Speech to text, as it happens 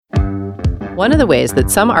One of the ways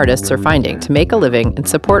that some artists are finding to make a living and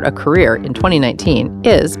support a career in 2019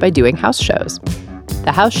 is by doing house shows.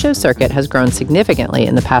 The house show circuit has grown significantly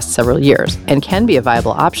in the past several years and can be a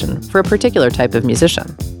viable option for a particular type of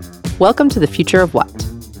musician. Welcome to The Future of What?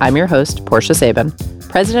 I'm your host, Portia Sabin,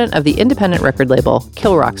 president of the independent record label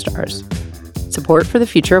Kill Rock Stars. Support for The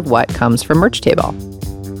Future of What comes from Merch Table.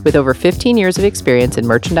 With over 15 years of experience in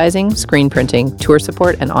merchandising, screen printing, tour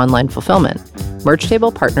support, and online fulfillment, Merch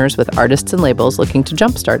Table partners with artists and labels looking to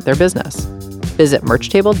jumpstart their business. Visit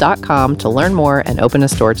merchtable.com to learn more and open a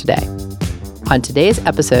store today. On today's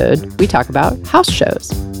episode, we talk about house shows.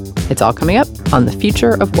 It's all coming up on The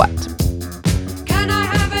Future of What? Can I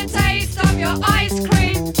have a taste of your ice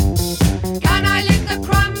cream? Can I lick the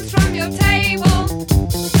crumbs from your table?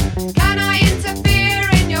 Can I interfere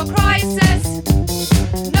in your crisis?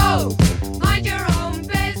 No, mind your own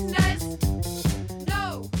business.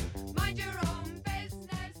 No, mind your own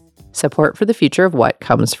business. Support for The Future of What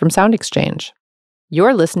comes from Sound Exchange.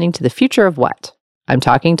 You're listening to The Future of What? I'm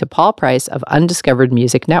talking to Paul Price of Undiscovered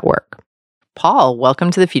Music Network. Paul, welcome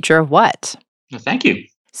to The Future of What? Well, thank you.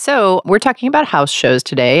 So we're talking about house shows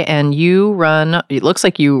today, and it looks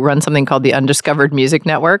like you run something called the Undiscovered Music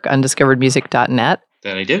Network, undiscoveredmusic.net.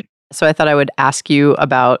 That I do. So I thought I would ask you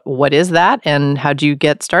about what is that and how did you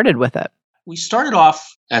get started with it? We started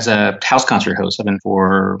off as a house concert host. I've been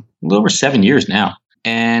for a little over 7 years now.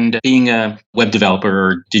 And being a web developer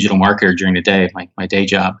or digital marketer during the day, my day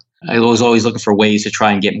job, I was always looking for ways to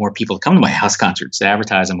try and get more people to come to my house concerts, to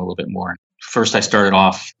advertise them a little bit more. First, I started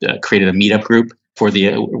off, created a meetup group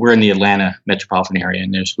we're in the Atlanta metropolitan area,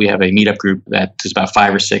 and we have a meetup group that is about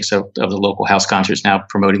 5 or 6 of the local house concerts now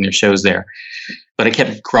promoting their shows there. But it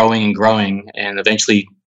kept growing and growing, and eventually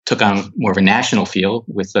took on more of a national feel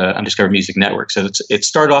with the Undiscovered Music Network. So it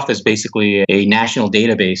started off as basically a national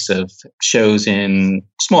database of shows in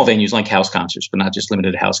small venues like house concerts, but not just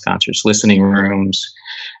limited to house concerts, listening rooms,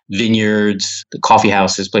 vineyards, the coffee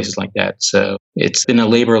houses, places like that. So it's been a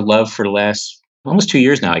labor of love for the last almost 2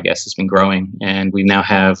 years now, I guess. It's been growing. And we now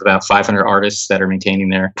have about 500 artists that are maintaining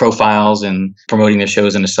their profiles and promoting their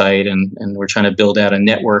shows on the site. And we're trying to build out a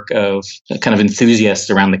network of kind of enthusiasts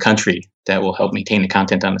around the country that will help maintain the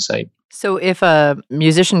content on the site. So if a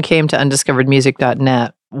musician came to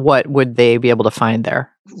undiscoveredmusic.net, what would they be able to find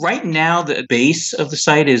there? Right now, the base of the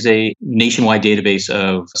site is a nationwide database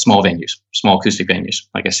of small venues, small acoustic venues.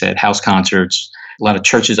 Like I said, house concerts. A lot of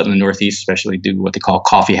churches up in the Northeast especially do what they call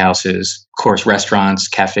coffee houses, of course, restaurants,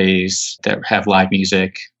 cafes that have live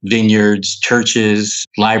music, vineyards, churches,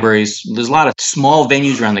 libraries. There's a lot of small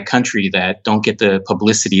venues around the country that don't get the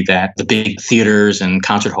publicity that the big theaters and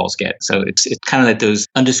concert halls get. So it's kind of like those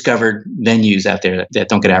undiscovered venues out there that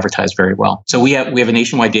don't get advertised very well. So we have a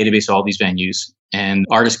nationwide database of all these venues, and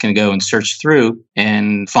artists can go and search through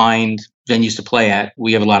and find venues to play at.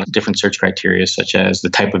 We have a lot of different search criteria, such as the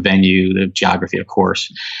type of venue, the geography, of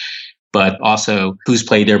course, but also who's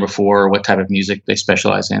played there before, what type of music they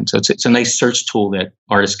specialize in. So it's a nice search tool that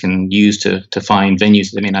artists can use to find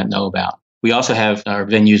venues that they may not know about. We also have our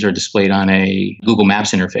venues are displayed on a Google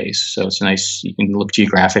Maps interface. So it's nice, you can look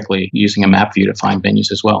geographically using a map view to find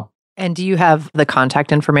venues as well. And do you have the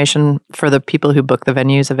contact information for the people who book the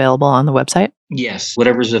venues available on the website? Yes,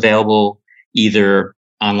 whatever's available either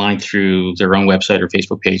online through their own website or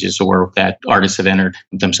Facebook pages or that artists have entered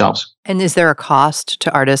themselves. And is there a cost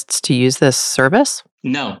to artists to use this service?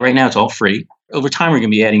 No, right now it's all free. Over time, we're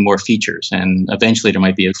going to be adding more features, and eventually there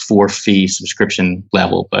might be a 4-fee subscription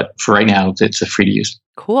level. But for right now, it's a free to use.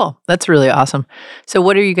 Cool. That's really awesome. So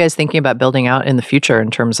what are you guys thinking about building out in the future in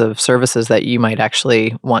terms of services that you might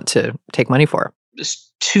actually want to take money for? There's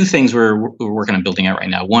 2 things we're working on building out right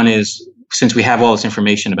now. One is, since we have all this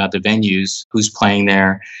information about the venues, who's playing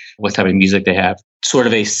there, what type of music they have, sort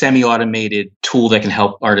of a semi-automated tool that can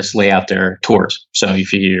help artists lay out their tours. So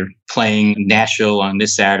if you're playing Nashville on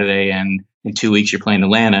this Saturday and in 2 weeks you're playing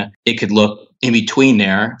Atlanta, it could look in between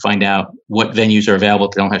there, find out what venues are available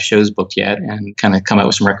if they don't have shows booked yet, and kind of come up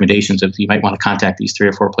with some recommendations of you might want to contact these 3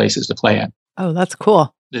 or 4 places to play at. Oh, that's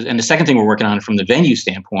cool. And the second thing we're working on from the venue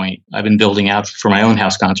standpoint, I've been building out for my own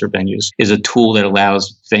house concert venues, is a tool that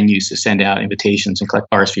allows venues to send out invitations and collect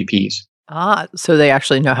RSVPs. Ah, so they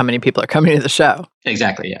actually know how many people are coming to the show.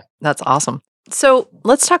 Exactly, yeah. That's awesome. So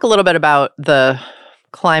let's talk a little bit about the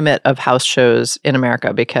climate of house shows in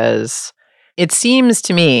America, because it seems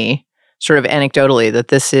to me, sort of anecdotally, that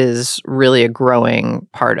this is really a growing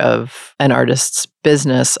part of an artist's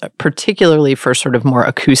business, particularly for sort of more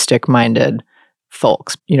acoustic-minded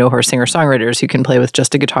folks, who are singer-songwriters who can play with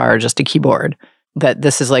just a guitar, just a keyboard, that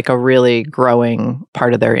this is like a really growing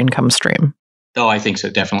part of their income stream. Oh, I think so,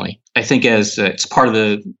 definitely. I think as it's part of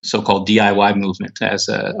the so-called DIY movement, as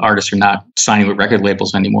artists are not signing with record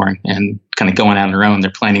labels anymore and kind of going out on their own.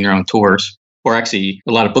 They're planning their own tours. Or actually,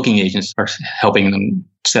 a lot of booking agents are helping them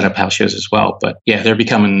set up house shows as well. But yeah, they're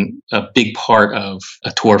becoming a big part of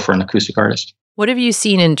a tour for an acoustic artist. What have you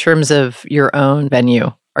seen in terms of your own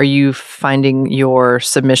venue? Are you finding your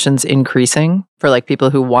submissions increasing for like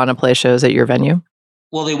people who want to play shows at your venue?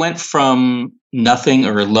 Well, they went from nothing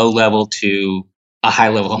or a low level to a high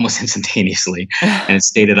level almost instantaneously. And it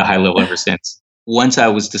stayed at a high level ever since. Once I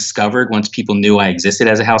was discovered, once people knew I existed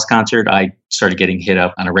as a house concert, I started getting hit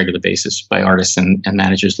up on a regular basis by artists and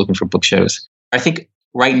managers looking for book shows. I think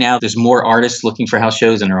right now there's more artists looking for house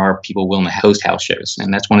shows than there are people willing to host house shows.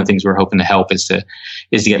 And that's one of the things we're hoping to help is to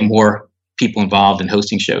get more people involved in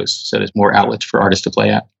hosting shows. So there's more outlets for artists to play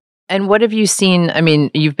at. And what have you seen? I mean,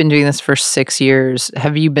 you've been doing this for 6 years.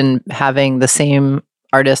 Have you been having the same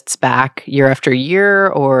artists back year after year?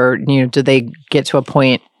 Or, do they get to a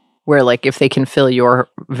point where like if they can fill your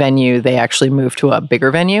venue, they actually move to a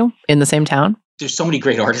bigger venue in the same town? There's so many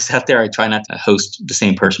great artists out there. I try not to host the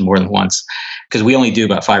same person more than once because we only do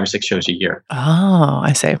about 5 or 6 shows a year. Oh,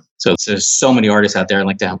 I see. So there's so many artists out there I'd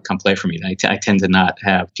like to come play for me. I tend to not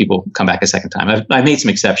have people come back a second time. I've made some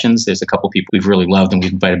exceptions. There's a couple people we've really loved and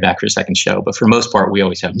we've invited back for a second show. But for the most part, we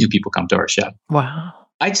always have new people come to our show. Wow.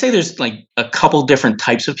 I'd say there's like a couple different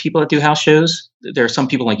types of people that do house shows. There are some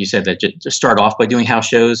people, like you said, that just start off by doing house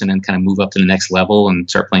shows and then kind of move up to the next level and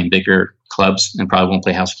start playing bigger clubs and probably won't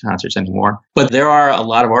play house concerts anymore. But there are a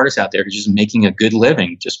lot of artists out there who are just making a good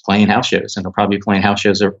living just playing house shows, and they'll probably be playing house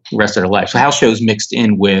shows the rest of their life. So house shows mixed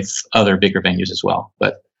in with other bigger venues as well.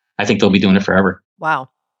 But I think they'll be doing it forever. Wow.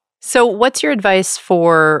 So what's your advice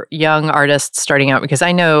for young artists starting out? Because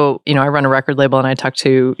I know, I run a record label and I talk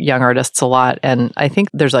to young artists a lot. And I think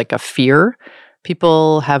there's like a fear.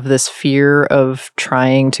 People have this fear of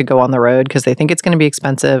trying to go on the road because they think it's going to be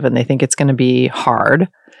expensive and they think it's going to be hard,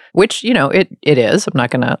 which, it is. I'm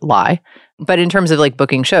not going to lie. But in terms of like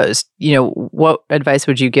booking shows, what advice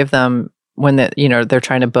would you give them when they're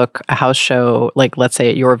trying to book a house show, like let's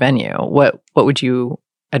say at your venue? What would you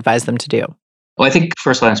advise them to do? Well, I think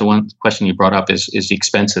first I'll answer one question you brought up is the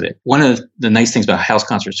expense of it. One of the nice things about house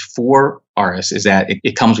concerts for artists is that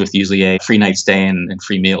it comes with usually a free night stay and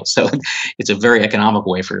free meals. So it's a very economical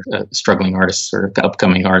way for struggling artists or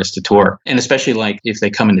upcoming artists to tour. And especially like if they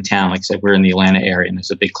come into town, like I said, we're in the Atlanta area and there's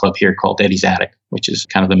a big club here called Eddie's Attic, which is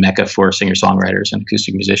kind of the mecca for singer-songwriters and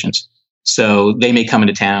acoustic musicians. So they may come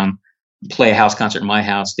into town, play a house concert in my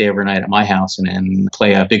house, stay overnight at my house, and then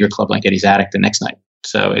play a bigger club like Eddie's Attic the next night.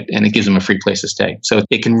 So it gives them a free place to stay. So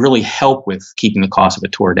it can really help with keeping the cost of a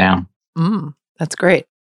tour down. That's great.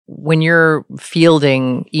 When you're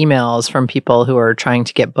fielding emails from people who are trying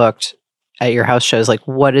to get booked at your house shows, like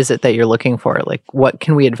what is it that you're looking for? Like what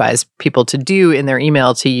can we advise people to do in their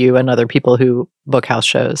email to you and other people who book house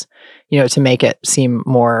shows, to make it seem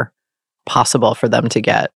more possible for them to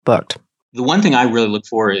get booked? The one thing I really look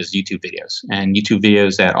for is YouTube videos, and YouTube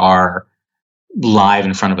videos that are live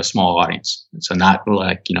in front of a small audience. So not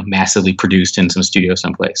like, massively produced in some studio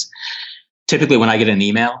someplace. Typically when I get an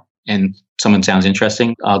email and someone sounds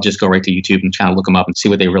interesting, I'll just go right to YouTube and kind of look them up and see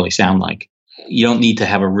what they really sound like. You don't need to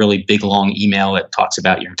have a really big, long email that talks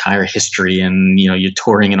about your entire history and, your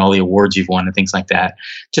touring and all the awards you've won and things like that.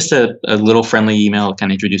 Just a little friendly email that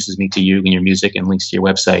kind of introduces me to you and your music and links to your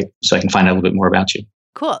website so I can find out a little bit more about you.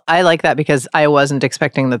 Cool. I like that because I wasn't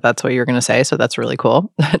expecting that that's what you were going to say. So that's really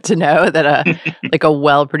cool to know that like a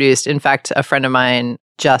well-produced, in fact, a friend of mine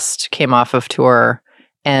just came off of tour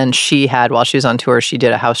and while she was on tour, she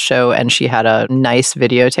did a house show and she had a nice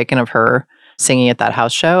video taken of her singing at that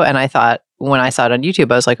house show. And I thought, when I saw it on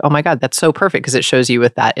YouTube, I was like, oh my God, that's so perfect because it shows you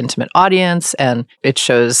with that intimate audience and it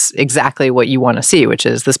shows exactly what you want to see, which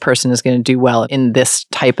is this person is going to do well in this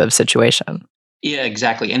type of situation. Yeah,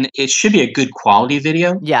 exactly. And it should be a good quality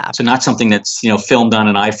video. Yeah. So not something that's, filmed on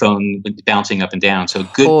an iPhone bouncing up and down. So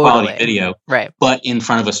good quality video, right? But in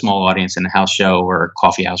front of a small audience in a house show or a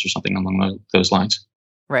coffee house or something along those lines.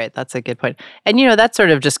 Right. That's a good point. And, that sort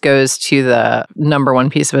of just goes to the number one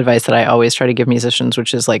piece of advice that I always try to give musicians,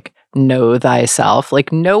 which is like, know thyself,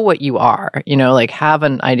 like know what you are, like have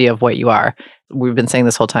an idea of what you are. We've been saying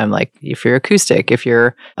this whole time, like if you're acoustic, if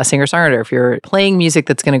you're a singer-songwriter, if you're playing music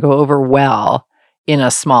that's going to go over well in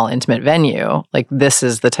a small, intimate venue, like this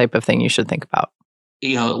is the type of thing you should think about.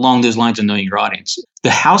 Along those lines of knowing your audience, the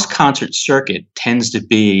house concert circuit tends to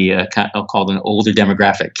be I'll call it an older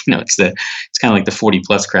demographic. It's kind of like the 40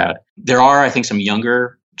 plus crowd. There are, I think, some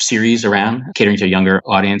younger series around catering to a younger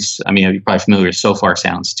audience. I mean, you're probably familiar with So Far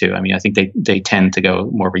Sounds too. I mean, I think they tend to go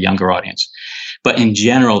more of a younger audience. But in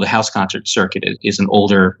general, the house concert circuit is an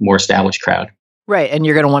older, more established crowd. Right. And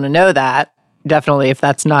you're going to want to know that. Definitely, if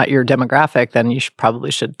that's not your demographic, then you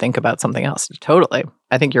probably should think about something else. Totally.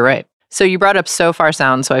 I think you're right. So you brought up So Far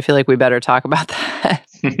Sound, so I feel like we better talk about that.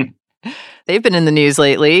 They've been in the news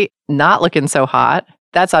lately, not looking so hot.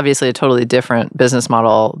 That's obviously a totally different business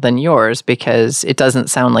model than yours because it doesn't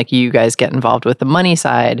sound like you guys get involved with the money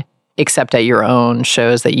side, except at your own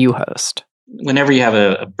shows that you host. Whenever you have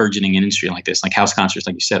a burgeoning industry like this, like house concerts,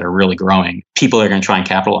 like you said, are really growing, people are going to try and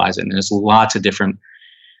capitalize it. And there's lots of different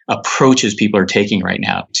approaches people are taking right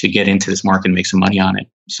now to get into this market and make some money on it.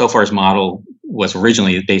 So Far's model was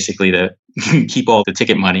originally basically to keep all the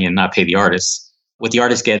ticket money and not pay the artists. What the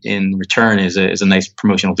artists get in return is a nice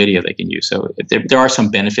promotional video they can use. So there are some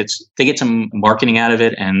benefits. They get some marketing out of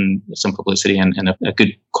it and some publicity and a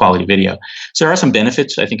good quality video. So there are some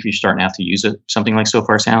benefits, I think, if you're starting out to use something like So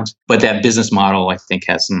Far Sounds. But that business model, I think,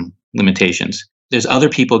 has some limitations. There's other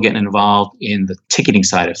people getting involved in the ticketing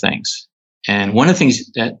side of things. And one of the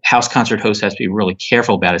things that house concert host has to be really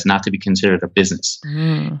careful about is not to be considered a business.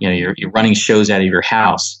 You know, you're running shows out of your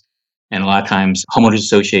house. And a lot of times homeowners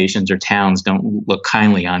associations or towns don't look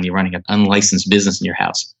kindly on you running an unlicensed business in your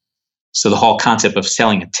house. So the whole concept of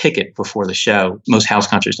selling a ticket before the show, most house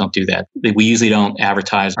concerts don't do that. We usually don't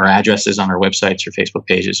advertise our addresses on our websites or Facebook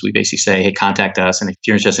pages. We basically say, hey, contact us. And if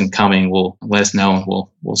you're interested in coming, we'll let us know. And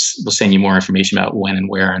we'll send you more information about when and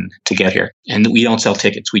where and to get here. And we don't sell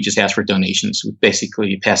tickets. We just ask for donations. We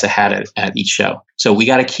basically pass a hat at each show. So we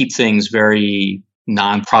got to keep things very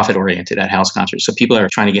non-profit oriented at house concerts. So people that are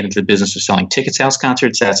trying to get into the business of selling tickets to house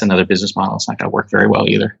concerts, that's another business model. It's not going to work very well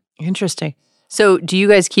either. Interesting. So do you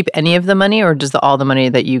guys keep any of the money, or does all the money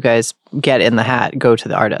that you guys get in the hat go to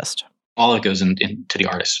the artist? All of it goes into the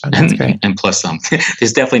artist. Oh, that's great. And plus some.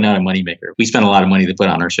 It's definitely not a moneymaker. We spend a lot of money to put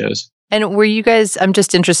on our shows. And were you guys, I'm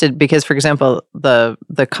just interested because, for example, the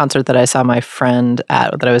concert that I saw my friend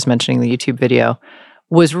at, that I was mentioning in the YouTube video,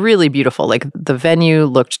 was really beautiful. Like the venue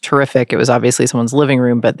looked terrific. It was obviously someone's living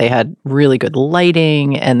room, but they had really good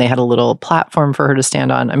lighting and they had a little platform for her to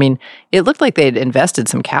stand on. I mean, it looked like they'd invested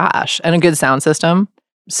some cash and a good sound system.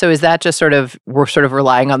 So is that just we're sort of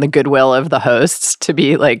relying on the goodwill of the hosts to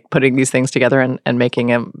be like putting these things together and making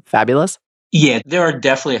them fabulous? Yeah, there are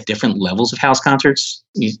definitely different levels of house concerts.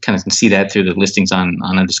 You kind of can see that through the listings on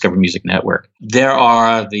Undiscovered Music Network. There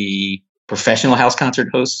are the professional house concert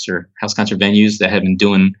hosts or house concert venues that have been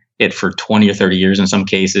doing it for 20 or 30 years in some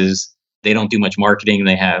cases. They don't do much marketing.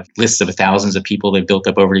 They have lists of thousands of people they've built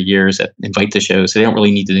up over the years that invite to shows. So they don't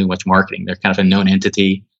really need to do much marketing. They're kind of a known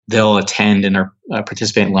entity. They'll attend and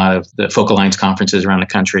participate in a lot of the Focal Lines conferences around the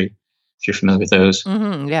country, if you're familiar with those.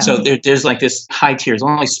 Mm-hmm, yeah. So there's like this high tier. There's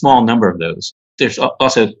only a small number of those. There's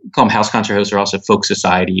also, call them house concert hosts, are also folk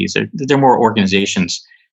societies. They're more organizations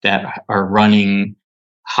that are running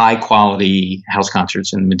high quality house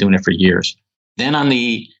concerts and been doing it for years. Then on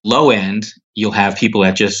the low end, you'll have people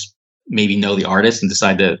that just maybe know the artist and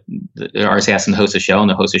decide that the artist has to host a show, and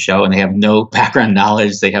they'll host a show, and they have no background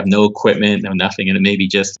knowledge, they have no equipment, no nothing, and it may be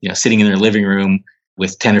just sitting in their living room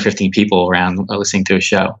with 10 or 15 people around listening to a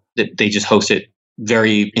show. They just host it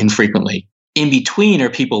very infrequently. In between are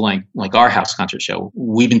people like our house concert show.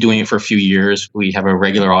 We've been doing it for a few years. We have a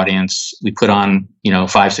regular audience. We put on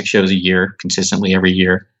 5-6 shows a year consistently every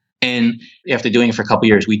year. And after doing it for a couple of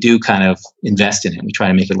years, we do kind of invest in it. We try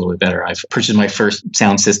to make it a little bit better. I've purchased my first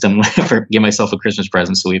sound system for give myself a Christmas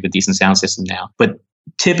present, so we have a decent sound system now. But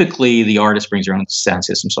typically, the artist brings their own sound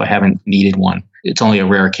system, so I haven't needed one. It's only a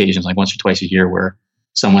rare occasion, like once or twice a year, where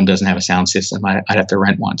someone doesn't have a sound system. I'd have to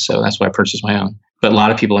rent one, so that's why I purchased my own. But a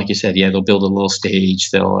lot of people, like you said, they'll build a little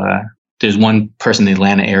stage. There's one person in the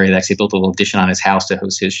Atlanta area that actually built a little addition on his house to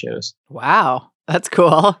host his shows. Wow, that's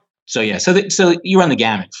cool. So so you run the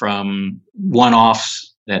gamut from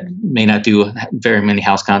one-offs that may not do very many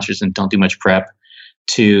house concerts and don't do much prep,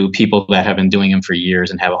 to people that have been doing them for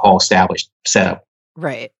years and have a whole established setup.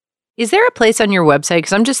 Right. Is there a place on your website?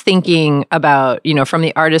 Because I'm just thinking about, from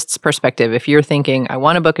the artist's perspective, if you're thinking, I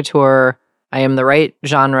want to book a tour, I am the right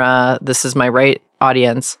genre, this is my right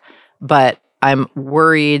audience, but I'm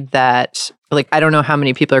worried that, I don't know how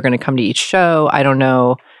many people are going to come to each show. I don't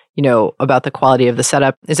know, about the quality of the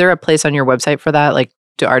setup. Is there a place on your website for that?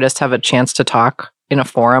 Do artists have a chance to talk in a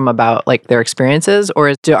forum about their experiences,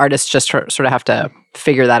 or do artists just sort of have to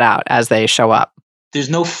figure that out as they show up?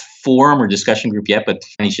 There's no forum or discussion group yet, but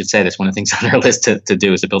you should say that's one of the things on our list to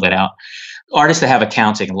do is to build that out. Artists that have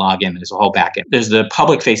accounts, they can log in. There's a whole backend. There's the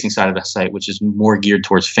public-facing side of the site, which is more geared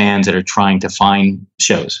towards fans that are trying to find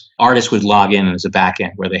shows. Artists would log in, and there's a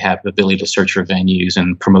backend where they have the ability to search for venues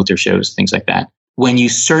and promote their shows, things like that. When you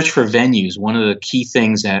search for venues, one of the key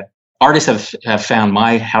things that artists have found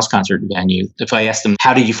my house concert venue. If I ask them,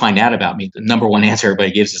 how did you find out about me? The number one answer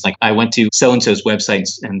everybody gives is like, I went to so-and-so's website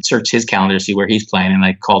and searched his calendar to see where he's playing, and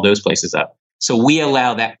I called those places up. So we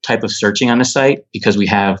allow that type of searching on the site because we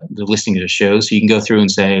have the listing of the shows. So you can go through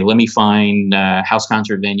and say, let me find house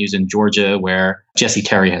concert venues in Georgia where Jesse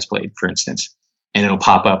Terry has played, for instance, and it'll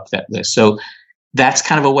pop up that list. So that's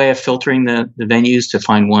kind of a way of filtering the venues to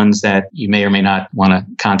find ones that you may or may not want to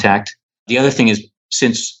contact. The other thing is,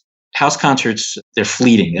 since house concerts, they're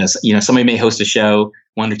fleeting. As you know, somebody may host a show,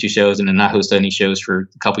 1 or 2 shows, and then not host any shows for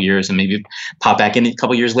a couple of years and maybe pop back in a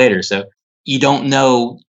couple of years later. So you don't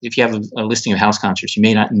know. If you have a listing of house concerts, you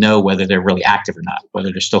may not know whether they're really active or not,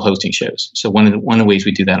 whether they're still hosting shows. So one of the ways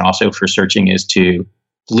we do that also for searching is to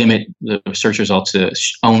limit the search results to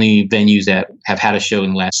only venues that have had a show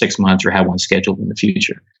in the last 6 months or have one scheduled in the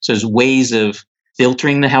future. So there's ways of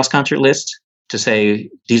filtering the house concert list to say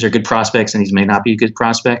these are good prospects and these may not be good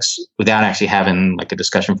prospects without actually having like a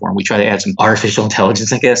discussion forum. We try to add some artificial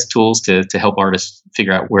intelligence, I guess, tools to help artists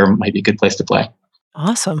figure out where might be a good place to play.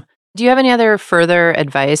 Awesome. Do you have any other further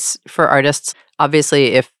advice for artists?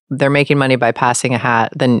 Obviously, if they're making money by passing a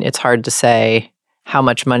hat, then it's hard to say how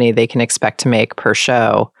much money they can expect to make per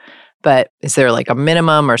show. But is there like a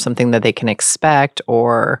minimum or something that they can expect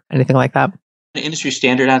or anything like that? The industry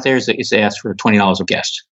standard out there is to ask for $20 a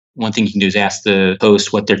guest. One thing you can do is ask the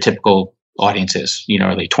host what their typical audience is. You know,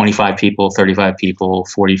 are they 25 people, 35 people,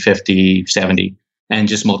 40, 50, 70, and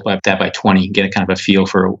just multiply that by 20 and get a kind of a feel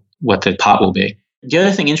for what the pot will be. The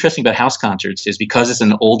other thing interesting about house concerts is because it's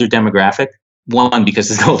an older demographic, one,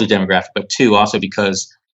 because it's an older demographic, but two, also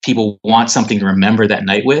because people want something to remember that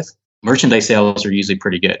night with, merchandise sales are usually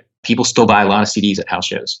pretty good. People still buy a lot of CDs at house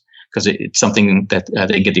shows because it's something that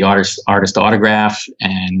they get the artist to autograph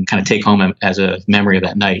and kind of take home as a memory of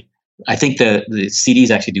that night. I think the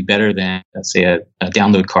CDs actually do better than, let's say, a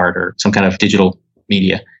download card or some kind of digital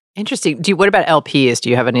media. Interesting. What about LPs?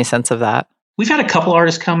 Do you have any sense of that? We've had a couple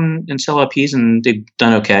artists come and sell LPs and they've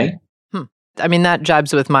done okay. I mean, that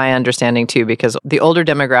jibes with my understanding too, because the older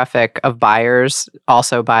demographic of buyers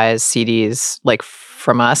also buys CDs like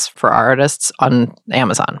from us for our artists on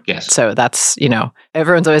Amazon. Yes. So that's,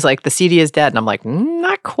 everyone's always like, the CD is dead. And I'm like,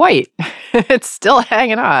 not quite. It's still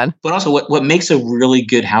hanging on. But also what makes a really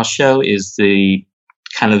good house show is the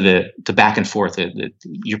kind of the back and forth.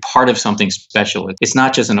 You're part of something special. It's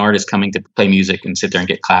not just an artist coming to play music and sit there and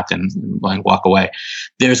get clapped and walk away.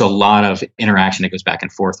 There's a lot of interaction that goes back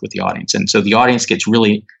and forth with the audience. And so the audience gets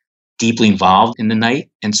really deeply involved in the night.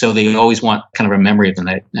 And so they always want kind of a memory of the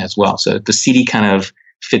night as well. So the CD kind of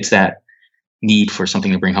fits that need for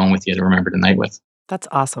something to bring home with you to remember the night with. That's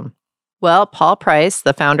awesome. Well, Paul Price,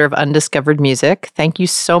 the founder of Undiscovered Music, thank you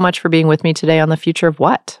so much for being with me today on The Future of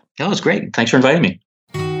What? That was great. Thanks for inviting me.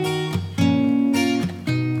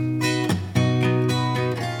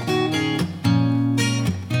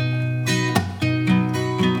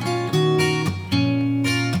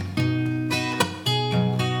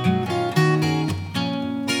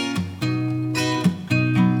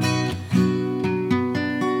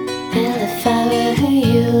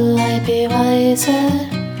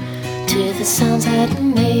 To the sounds that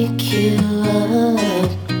make you up.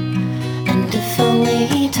 And if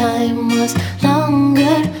only time was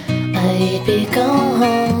longer, I'd be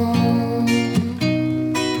gone.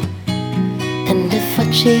 And if what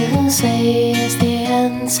you say is the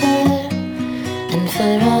answer, and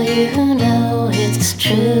for all you know it's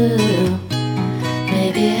true,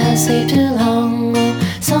 maybe I say too long or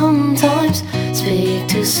sometimes speak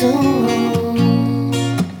too soon.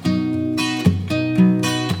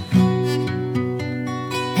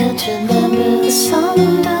 Remember the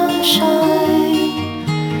sun don't shine,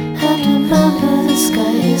 and remember the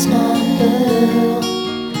sky is not blue.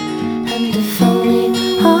 And if only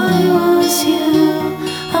I was you,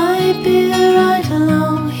 I'd be right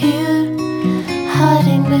along here,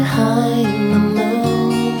 hiding behind the moon.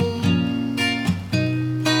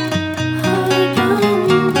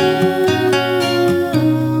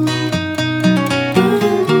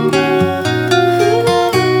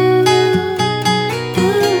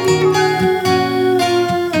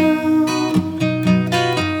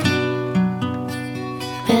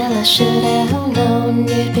 I should have known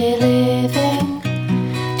you'd be leaving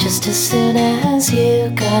just as soon as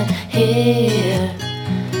you got here.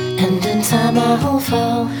 And in time I'll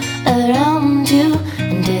fall around you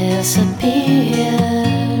and disappear.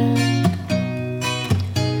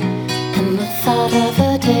 And the thought of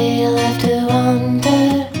a day left to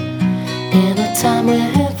wander in a time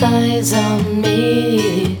with eyes on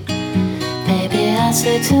me. Maybe I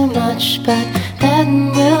say too much, but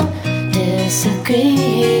then we'll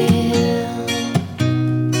disagree.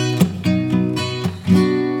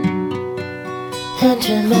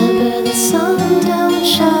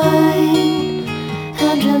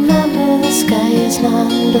 skies not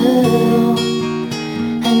blue.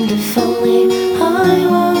 And if only I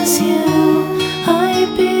was you,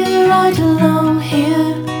 I'd be right along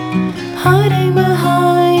here, hiding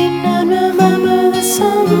behind and remember the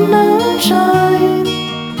sun don't shine.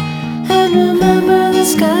 And remember the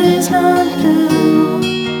sky's not blue.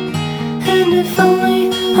 And if only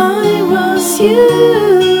I was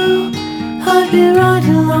you, I'd be right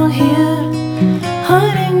along here,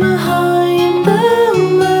 hiding behind the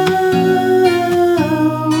moon.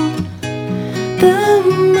 The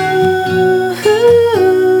moon. The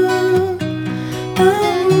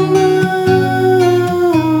moon. The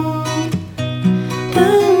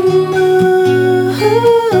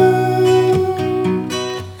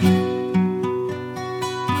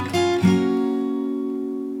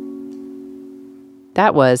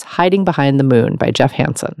That was Hiding Behind the Moon by Jeff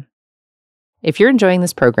Hansen. If you're enjoying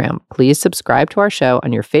this program, please subscribe to our show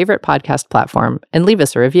on your favorite podcast platform and leave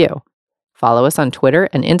us a review. Follow us on Twitter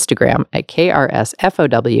and Instagram at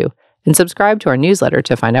KRSFOW and subscribe to our newsletter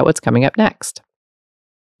to find out what's coming up next.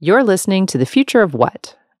 You're listening to The Future of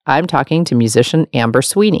What? I'm talking to musician Amber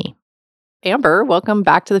Sweeney. Amber, welcome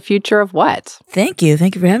back to The Future of What? Thank you.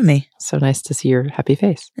 Thank you for having me. So nice to see your happy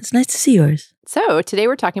face. It's nice to see yours. So today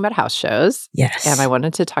we're talking about house shows. Yes. And I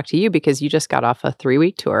wanted to talk to you because you just got off a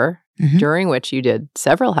 3-week tour during which you did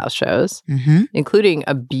several house shows, including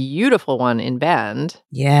a beautiful one in Bend,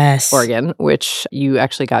 Yes. Oregon, which you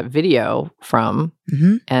actually got video from.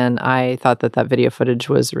 And I thought that that video footage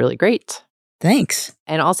was really great. Thanks.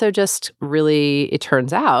 And also just really, it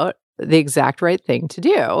turns out, the exact right thing to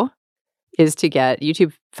do is to get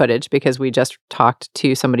YouTube footage, because we just talked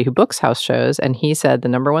to somebody who books house shows, and he said the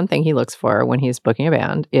number one thing he looks for when he's booking a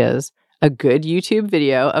band is a good YouTube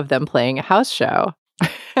video of them playing a house show.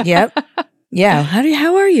 Yep. Yeah.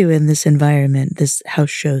 How are you in this environment, this house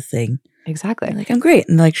show thing? Exactly. I'm like, I'm great.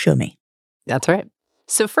 And like, show me. That's right.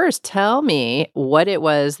 So first, tell me what it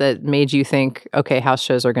was that made you think, okay, house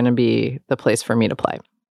shows are going to be the place for me to play.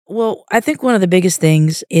 Well, I think one of the biggest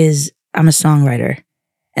things is I'm a songwriter,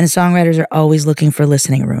 and songwriters are always looking for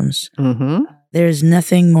listening rooms. There's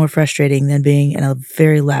nothing more frustrating than being in a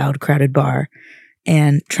very loud, crowded bar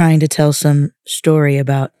and trying to tell some story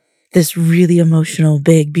about this really emotional,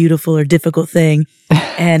 big, beautiful, or difficult thing.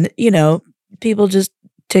 And, people just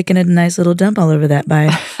taking a nice little dump all over that by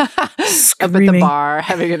screaming. Up at the bar,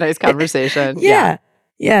 having a nice conversation.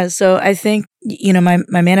 Yeah. So I think,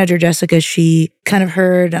 my manager, Jessica, she kind of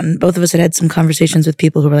heard, and both of us had some conversations with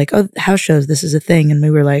people who were like, oh, house shows, this is a thing. And we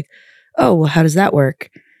were like, oh, well, how does that work?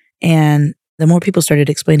 And the more people started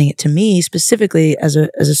explaining it to me, specifically as a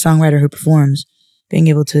songwriter who performs, being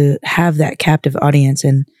able to have that captive audience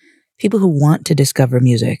and people who want to discover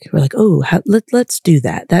music, we're like, oh, let's do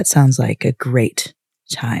that. That sounds like a great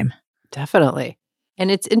time. Definitely. And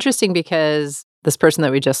it's interesting because this person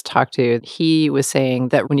that we just talked to, he was saying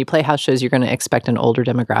that when you play house shows, you're going to expect an older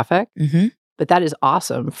demographic. But that is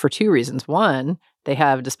awesome for 2 reasons. One, they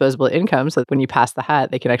have disposable income, so that when you pass the hat,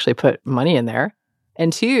 they can actually put money in there.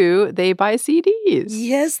 And 2, they buy CDs.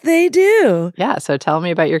 Yes, they do. Yeah. So tell me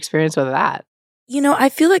about your experience with that. I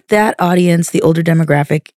feel like that audience, the older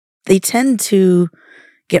demographic, they tend to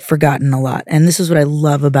get forgotten a lot. And this is what I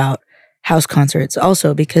love about house concerts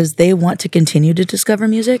also, because they want to continue to discover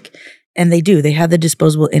music. And they do. They have the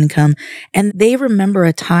disposable income. And they remember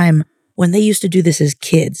a time when they used to do this as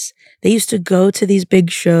kids. They used to go to these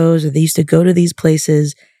big shows, or they used to go to these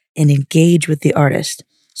places and engage with the artist.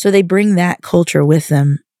 So they bring that culture with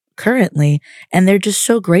them currently. And they're just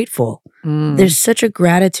so grateful. There's such a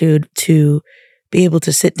gratitude to be able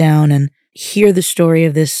to sit down and hear the story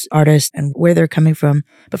of this artist and where they're coming from.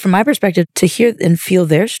 But from my perspective, to hear and feel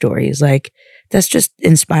their stories, like, that's just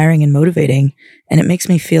inspiring and motivating. And it makes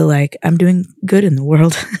me feel like I'm doing good in the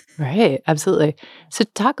world. Right. Absolutely. So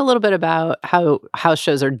talk a little bit about how house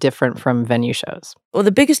shows are different from venue shows. Well,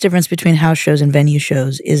 the biggest difference between house shows and venue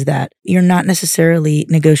shows is that you're not necessarily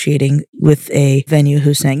negotiating with a venue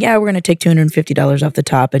who's saying, yeah, we're going to take $250 off the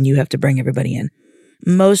top and you have to bring everybody in.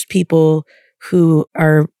 Most people who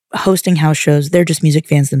are hosting house shows, they're just music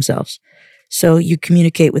fans themselves. So you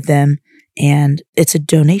communicate with them, and it's a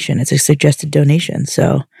donation. It's a suggested donation.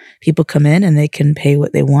 So people come in and they can pay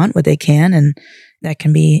what they want, what they can. And that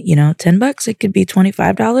can be, $10. It could be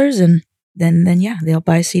 $25. And then yeah, they'll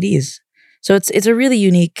buy CDs. So it's a really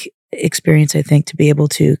unique experience, I think, to be able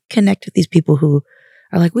to connect with these people who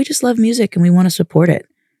are like, we just love music and we want to support it.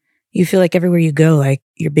 You feel like everywhere you go, like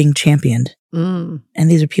you're being championed. And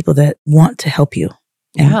these are people that want to help you.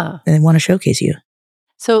 And they want to showcase you.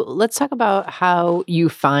 So let's talk about how you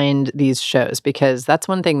find these shows, because that's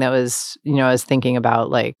one thing that was, I was thinking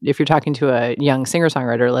about, like, if you're talking to a young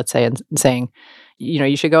singer-songwriter, let's say, and saying,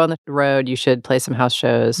 you should go on the road, you should play some house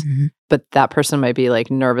shows, Mhm. but that person might be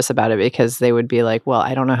like nervous about it because they would be like, well,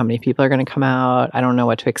 I don't know how many people are going to come out. I don't know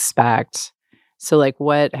what to expect. So like,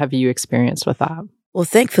 what have you experienced with that? Well,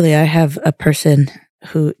 thankfully, I have a person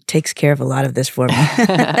who takes care of a lot of this for me.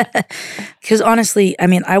 Because honestly, I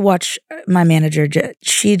mean, I watch my manager,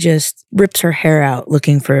 she just rips her hair out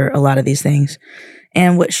looking for a lot of these things.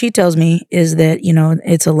 And what she tells me is that,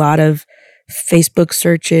 it's a lot of Facebook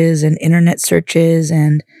searches and internet searches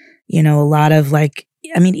and, a lot of like,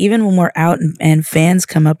 I mean, even when we're out and fans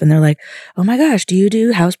come up and they're like, oh my gosh, do you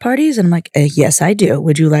do house parties? And I'm like, yes, I do.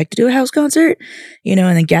 Would you like to do a house concert? And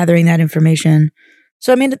then gathering that information.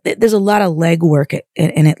 So, I mean, there's a lot of legwork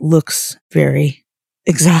and it looks very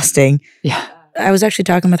exhausting. Yeah. I was actually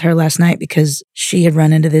talking with her last night because she had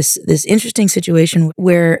run into this interesting situation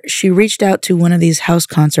where she reached out to one of these house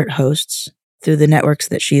concert hosts through the networks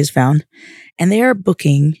that she has found, and they are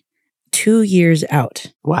booking 2 years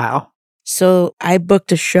out. Wow. So I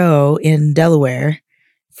booked a show in Delaware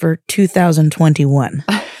for 2021.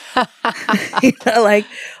 Like,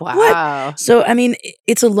 wow. what? So, I mean,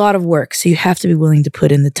 it's a lot of work. So you have to be willing to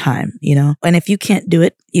put in the time, And if you can't do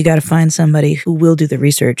it, you got to find somebody who will do the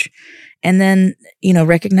research. And then,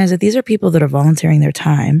 recognize that these are people that are volunteering their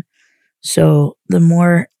time. So the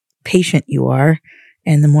more patient you are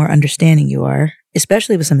and the more understanding you are,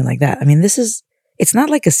 especially with something like that. I mean, it's not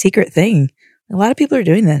like a secret thing. A lot of people are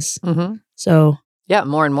doing this. Mm-hmm. So yeah,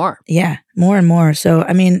 more and more. Yeah, more and more. So,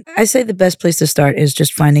 I mean, I say the best place to start is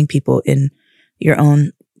just finding people in your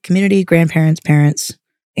own community, grandparents, parents,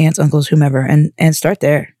 aunts, uncles, whomever, and start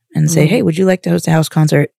there and say, hey, would you like to host a house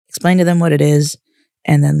concert? Explain to them what it is,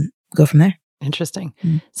 and then go from there. Interesting.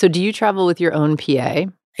 So do you travel with your own PA?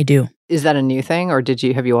 I do. Is that a new thing, or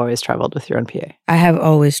have you always traveled with your own PA? I have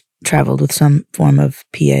always traveled with some form of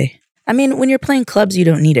PA. I mean, when you're playing clubs, you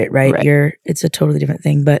don't need it, right? It's a totally different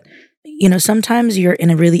thing. But, sometimes you're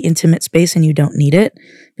in a really intimate space and you don't need it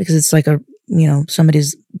because it's like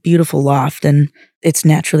somebody's beautiful loft and it's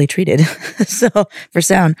naturally treated so for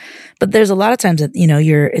sound. But there's a lot of times that,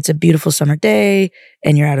 it's a beautiful summer day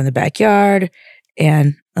and you're out in the backyard,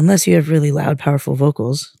 and unless you have really loud, powerful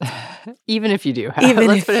vocals. Even if you do.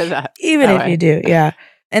 Let's put it that Even if you do, yeah.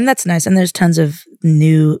 And that's nice. And there's tons of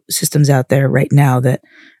new systems out there right now that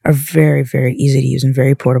are very, very easy to use and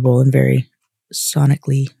very portable and very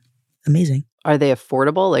sonically amazing. Are they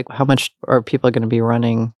affordable? Like, how much are people going to be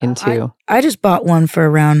running into? I just bought one for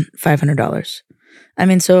around $500. I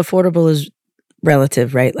mean, so affordable is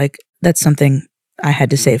relative, right? Like, that's something I had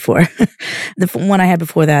to save for. The one I had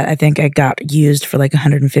before that, I think I got used for like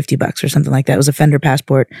 $150 or something like that. It was a Fender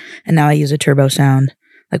Passport, and now I use a Turbo Sound,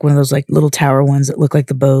 like one of those like little tower ones that look like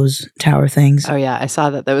the Bose tower things. Oh yeah, I saw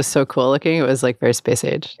that. That was so cool looking. It was like very space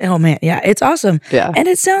age. Oh man, yeah, it's awesome. Yeah, and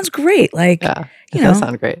it sounds great. Like, yeah, it does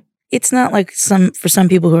sound great. It's not like for some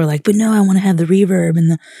people who are like, but no, I want to have the reverb and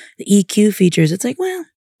the EQ features. It's like, well,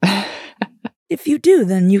 if you do,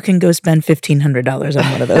 then you can go spend $1,500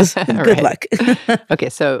 on one of those. Good luck. Okay,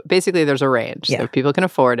 so basically there's a range. Yeah. So if people can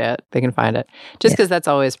afford it, they can find it. Just because that's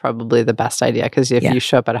always probably the best idea. Because if you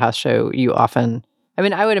show up at a house show, you often,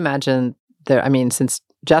 I would imagine since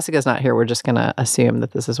Jessica's not here, we're just going to assume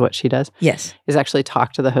that this is what she does. Yes. Is actually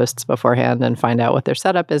talk to the hosts beforehand and find out what their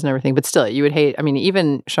setup is and everything. But still, you would hate,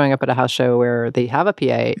 even showing up at a house show where they have a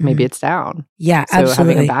PA, maybe it's down. Yeah, so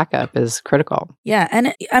absolutely. Having a backup is critical. Yeah.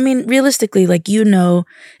 And realistically, like,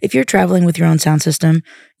 if you're traveling with your own sound system,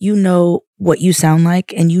 you know what you sound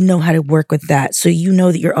like and you know how to work with that. So you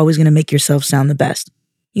know that you're always going to make yourself sound the best.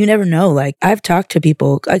 You never know. Like, I've talked to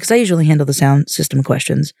people, because I usually handle the sound system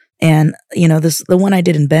questions. And, the one I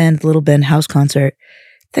did in Bend, the Little Bend house concert,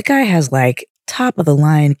 the guy has like top of the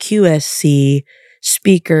line QSC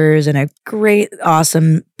speakers and a great,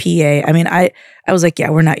 awesome PA. I was like,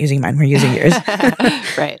 yeah, we're not using mine. We're using yours.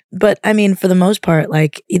 Right. But for the most part,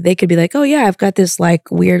 like, they could be like, oh yeah, I've got this like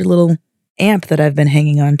weird little amp that I've been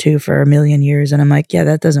hanging on to for a million years. And I'm like, yeah,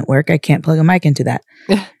 that doesn't work. I can't plug a mic into that.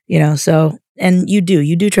 So, and you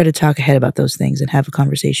do try to talk ahead about those things and have a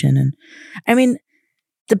conversation. And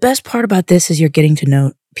the best part about this is you're getting to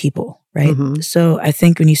know people, right? Mm-hmm. So I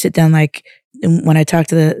think when you sit down, like when I talk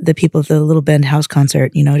to the people at the Little Bend house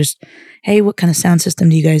concert, just, hey, what kind of sound system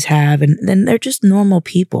do you guys have? And then they're just normal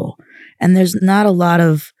people. And there's not a lot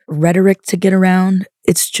of rhetoric to get around.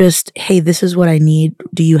 It's just, hey, this is what I need.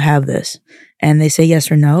 Do you have this? And they say yes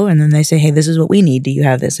or no. And then they say, hey, this is what we need. Do you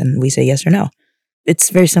have this? And we say yes or no.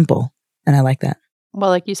 It's very simple. And I like that.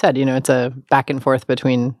 Well, like you said, it's a back and forth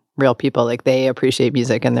between real people. Like they appreciate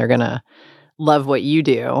music and they're going to love what you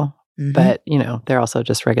do. But, they're also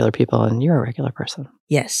just regular people and you're a regular person.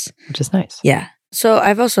 Yes. Which is nice. Yeah. So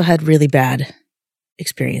I've also had really bad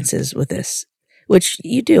experiences with this, which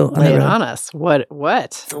you do. Lay it on us. What?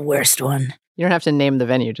 The worst one. You don't have to name the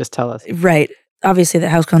venue. Just tell us. Right. Obviously, the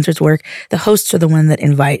house concerts work. The hosts are the one that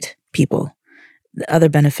invite people. The other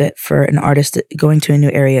benefit for an artist going to a new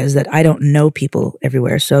area is that I don't know people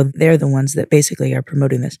everywhere. So they're the ones that basically are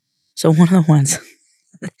promoting this. So one of the ones,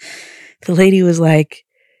 the lady was like,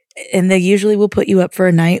 and they usually will put you up for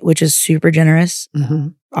a night, which is super generous.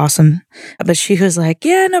 Awesome. But she was like,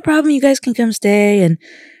 yeah, no problem. You guys can come stay. And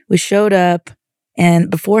we showed up.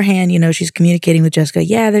 And beforehand, she's communicating with Jessica.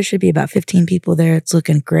 Yeah, there should be about 15 people there. It's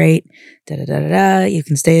looking great. Da-da-da-da-da. You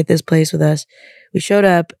can stay at this place with us. We showed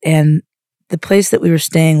up and the place that we were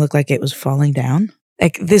staying looked like it was falling down.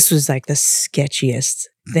 Like this was like the sketchiest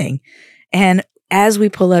thing. And as we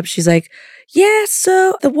pull up, she's like, yeah,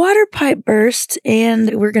 so the water pipe burst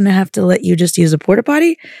and we're going to have to let you just use a porta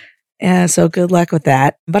potty. So good luck with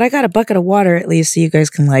that. But I got a bucket of water at least so you guys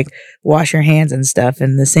can like wash your hands and stuff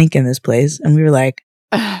in the sink in this place. And we were like,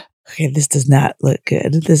 okay, this does not look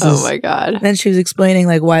good. Oh my God. Then she was explaining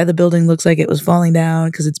like why the building looks like it was falling down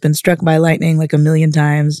because it's been struck by lightning like 1,000,000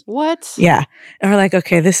 times. What? Yeah. And we're like,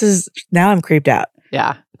 okay, now I'm creeped out.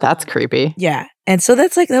 Yeah, that's creepy. Yeah. And so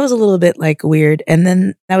that was a little bit like weird. And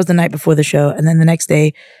then that was the night before the show. And then the next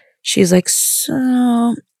day she's like,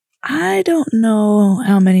 so I don't know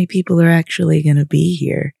how many people are actually going to be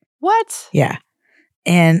here. What? Yeah.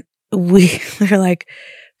 And we were like,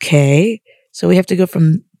 okay, so we have to go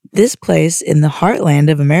from this place in the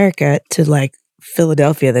heartland of America to like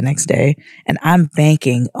Philadelphia the next day. And I'm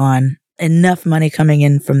banking on enough money coming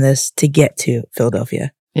in from this to get to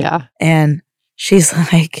Philadelphia. Yeah. And she's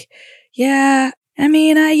like, yeah, I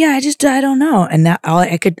mean, I don't know. And now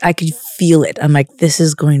I could feel it. I'm like, this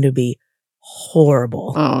is going to be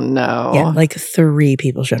horrible. Oh no. Yeah, like 3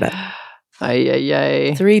 people showed up.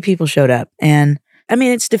 Ay. 3 people showed up. And I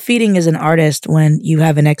mean, it's defeating as an artist when you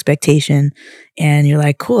have an expectation and you're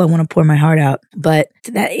like, cool, I want to pour my heart out. But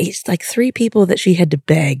it's like 3 people that she had to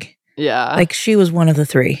beg. Yeah. Like she was one of the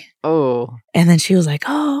 3. Oh. And then she was like,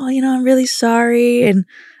 oh, I'm really sorry. And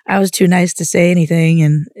I was too nice to say anything.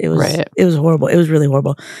 And it was horrible. It was really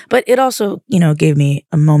horrible. But it also, gave me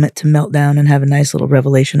a moment to melt down and have a nice little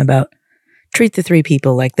revelation about treat the 3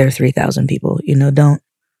 people like they're 3,000 people.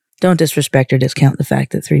 Don't disrespect or discount the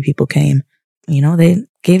fact that 3 people came. They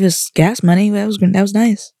gave us gas money. That was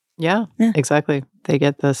nice. Yeah, exactly. They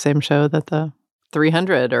get the same show that the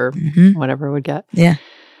 300 or whatever would get. Yeah.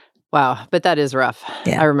 Wow. But that is rough.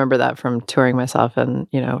 Yeah. I remember that from touring myself and,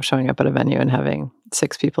 showing up at a venue and having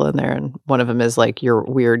 6 people in there. And one of them is like your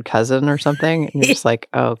weird cousin or something. And you're just like,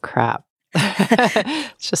 oh, crap.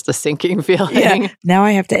 It's just a sinking feeling. Yeah. Now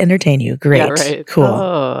I have to entertain you. Great. Yeah, right. Cool.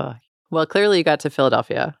 Oh. Well, clearly you got to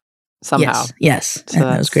Philadelphia somehow. Yes. So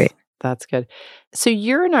that was great. That's good. So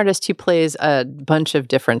you're an artist who plays a bunch of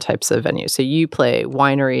different types of venues. So you play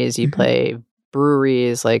wineries, you play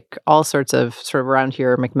breweries, like all sorts of sort of around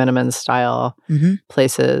here, McMenamin style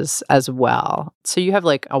places as well. So you have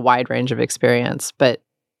like a wide range of experience. But,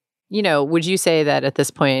 would you say that at this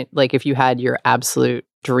point, like if you had your absolute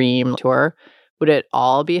dream tour, would it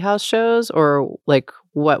all be house shows or like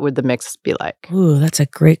what would the mix be like? Ooh, that's a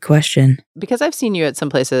great question. Because I've seen you at some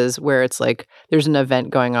places where it's like there's an event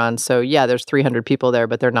going on. So yeah, there's 300 people there,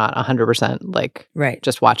 but they're not 100% like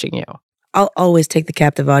just watching you. I'll always take the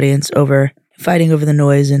captive audience over fighting over the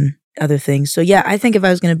noise and other things. So yeah, I think if I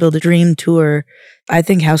was going to build a dream tour, I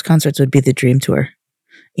think house concerts would be the dream tour.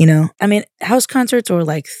 I mean, house concerts or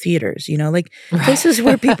like theaters, like places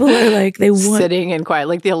where people are like, they want sitting and quiet,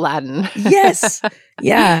 like the Aladdin. Yes.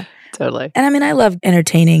 Yeah. Totally. And I mean, I love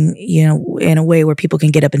entertaining, in a way where people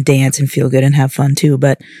can get up and dance and feel good and have fun too.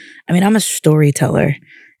 But I mean, I'm a storyteller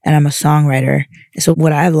and I'm a songwriter. So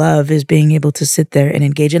what I love is being able to sit there and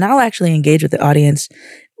engage. And I'll actually engage with the audience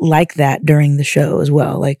like that during the show as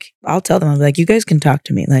well. Like I'll tell them, I'm like, you guys can talk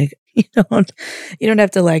to me. Like you don't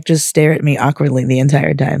have to like just stare at me awkwardly the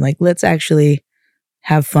entire time. Like let's actually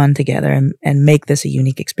have fun together and make this a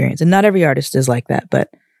unique experience. And not every artist is like that, but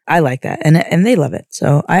I like that. And they love it.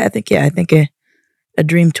 So I think a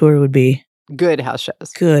dream tour would be good house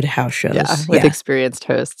shows. Good house shows. Yeah, with experienced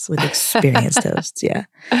hosts. With experienced hosts, yeah.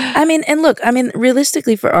 I mean, and look,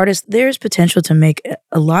 realistically for artists, there's potential to make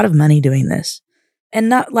a lot of money doing this. And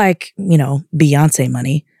not like, Beyonce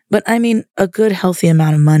money, but I mean, a good, healthy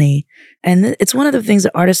amount of money. And it's one of the things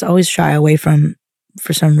that artists always shy away from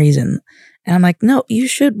for some reason. And I'm like, no, you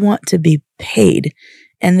should want to be paid.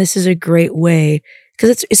 And this is a great way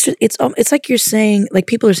Because it's like you're saying, like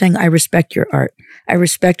people are saying, I respect your art. I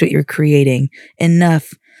respect what you're creating enough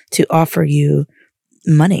to offer you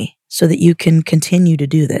money so that you can continue to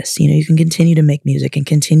do this. You know, you can continue to make music and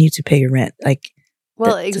continue to pay your rent. Like,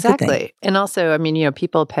 Well, that's a good thing. exactly. And also, I mean, you know,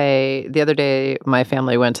 people pay. The other day, my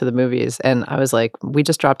family went to the movies, and I was like, we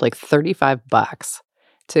just dropped like $35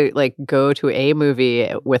 to like go to a movie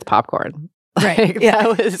with popcorn. Right. Like, Yeah.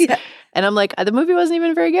 that was, Yeah. and I'm like, the movie wasn't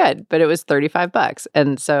even very good, but it was $35.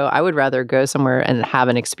 And so I would rather go somewhere and have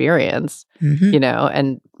an experience, Mhm. you know,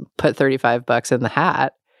 and put $35 in the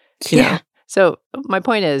hat. You know? So my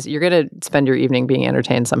point is, you're going to spend your evening being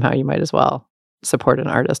entertained somehow. You might as well support an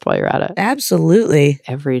artist while you're at it. Absolutely.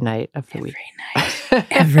 Every night of the week.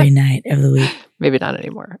 Every night of the week. Maybe not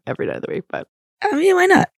anymore. Every night of the week, but. I mean, why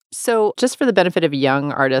not? So just for the benefit of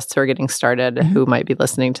young artists who are getting started, Mhm. who might be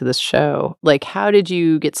listening to this show, like how did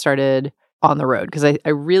you get started on the road? Because I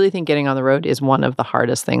really think getting on the road is one of the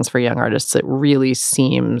hardest things for young artists. It really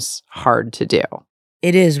seems hard to do.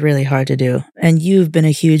 It is really hard to do. And you've been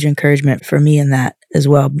a huge encouragement for me in that as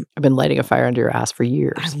well. I've been lighting a fire under your ass for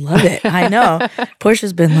years. I love it. I know.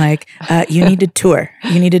 Portia's been like, you need to tour.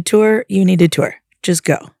 You need to tour. You need to tour. Just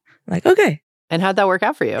go. I'm like, okay. And how'd that work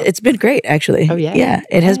out for you? It's been great, actually. Oh, yeah? Yeah,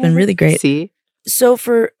 it has been really great. See? So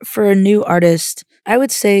for a new artist, I would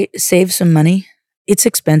say save some money. It's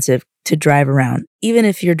expensive to drive around. Even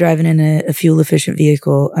if you're driving in a fuel-efficient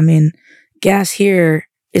vehicle, I mean, gas here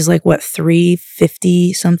is like, what,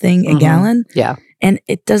 $3.50 something a Mhm. gallon? Yeah. And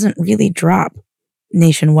it doesn't really drop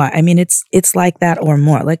nationwide. I mean, it's like that or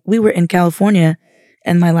more. Like we were in California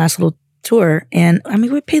and my last little tour, and I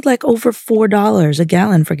mean, we paid like over $4 a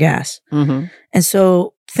gallon for gas. Mm-hmm. And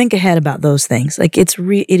so think ahead about those things. Like it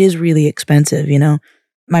is really expensive, you know.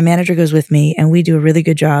 My manager goes with me and we do a really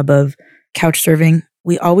good job of couch serving.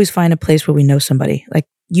 We always find a place where we know somebody. Like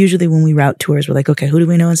usually when we route tours, we're like, okay, who do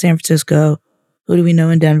we know in San Francisco? Who do we know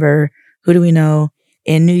in Denver? Who do we know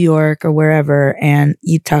in New York or wherever? And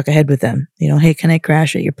you talk ahead with them. You know, hey, can I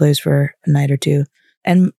crash at your place for a night or two?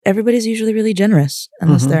 And everybody's usually really generous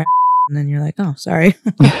unless Mhm. they're and then you're like, oh, sorry.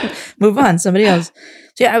 Move on, somebody else.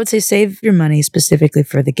 So yeah, I would say save your money specifically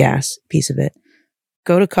for the gas piece of it.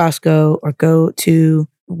 Go to Costco or go to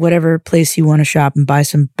whatever place you want to shop and buy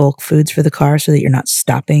some bulk foods for the car so that you're not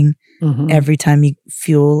stopping Mm-hmm. every time you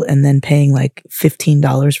fuel and then paying like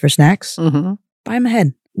 $15 for snacks. Mm-hmm. Buy them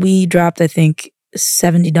ahead. We dropped, I think,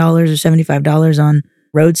 $70 or $75 on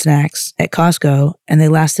road snacks at Costco, and they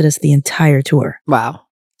lasted us the entire tour. Wow.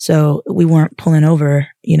 So we weren't pulling over,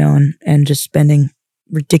 you know, and just spending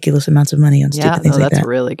ridiculous amounts of money on stupid Yeah, things no, like that's that.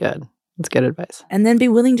 really good. That's good advice. And then be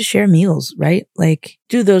willing to share meals, right? Like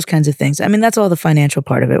do those kinds of things. I mean, that's all the financial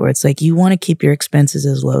part of it, where it's like you want to keep your expenses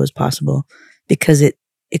as low as possible because it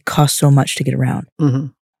costs so much to get around. Mm-hmm.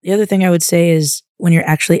 The other thing I would say is when you're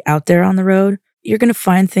actually out there on the road, you're going to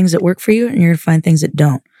find things that work for you and you're going to find things that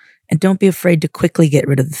don't. And don't be afraid to quickly get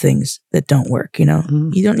rid of the things that don't work, you know?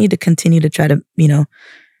 Mhm. You don't need to continue to try to, you know,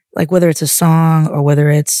 like whether it's a song or whether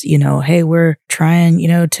it's, you know, hey, we're trying, you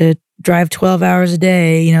know, to drive 12 hours a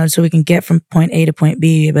day, you know, so we can get from point A to point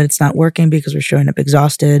B, but it's not working because we're showing up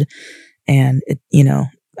exhausted and, it, you know,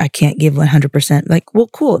 I can't give 100%. Like, well,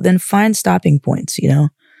 cool. Then find stopping points, you know?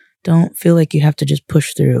 Don't feel like you have to just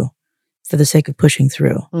push through for the sake of pushing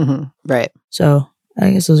through. Mm-hmm. Right. So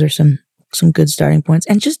I guess those are some good starting points,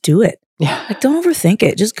 and just do it. Yeah. Like, don't overthink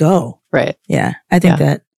it. Just go. Right. Yeah. I think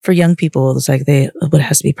that for young people, it's like what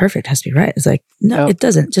has to be perfect has to be right. It's like, no, Nope. it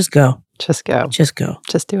doesn't. Just go. Just go. Just go.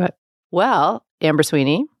 Just do it. Well, Amber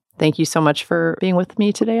Sweeney, thank you so much for being with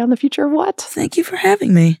me today on The Future of What? Thank you for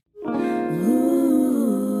having me.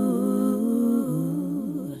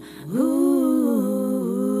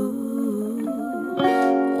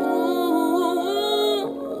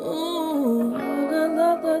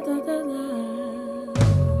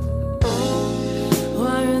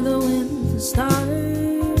 Why the wind start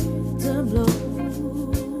to blow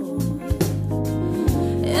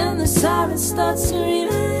and the sirens start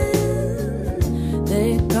screaming,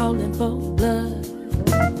 they calling for blood,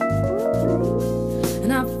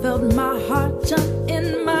 and I felt my heart jump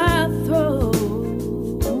in my throat.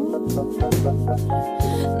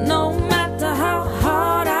 No matter how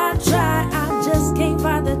hard I try, I just can't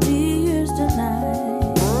find the tears tonight.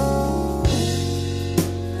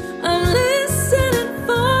 I'm listening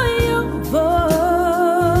for your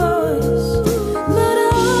voice, but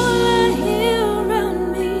all I hear around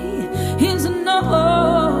me is noise.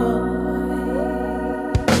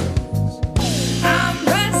 I'm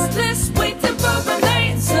restless, waiting for an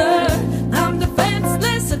answer. I'm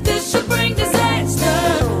defenseless, if this should bring disaster.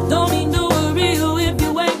 Don't need to worry if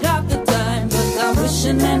you ain't got the time, but I wish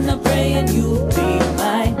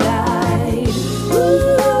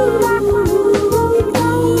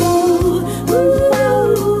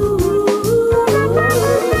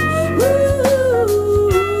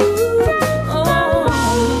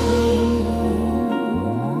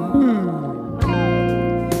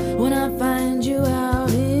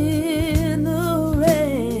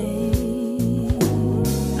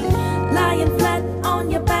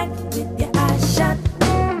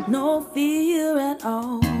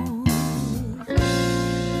Oh,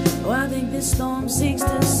 I think this storm seeks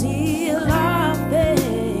to seal our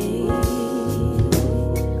fate.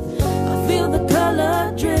 I feel the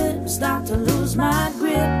color drip, start to lose my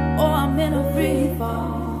grip, or I'm in a free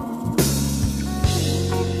fall.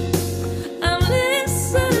 I'm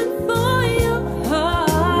listening for your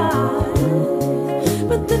heart,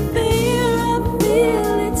 but the fear I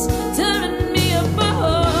feel, it's tearing me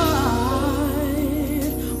apart.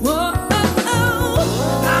 Whoa,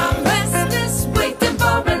 I'm restless, waiting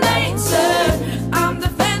for an answer. I'm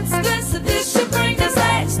defenseless, this should bring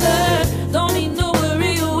disaster. Don't need no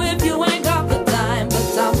worry if you ain't got the time,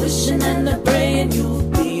 but I'm wishing and I'm praying you'll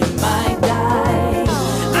be my guide.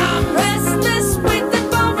 I'm restless, waiting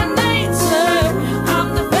for an answer.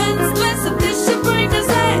 I'm defenseless, this should bring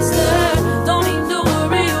disaster. Don't need no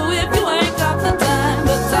worry if you ain't got the time,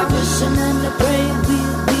 but I'm wishing and I'm praying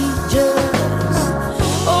we'll be just.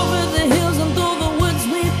 Over the hills and through the woods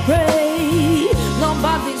we pray.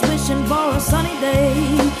 Nobody's wishing for a sunny day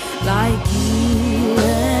like you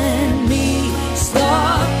and me.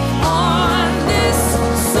 Stuck on this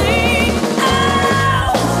sea.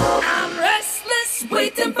 Oh, I'm restless,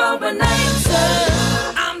 waiting for an answer.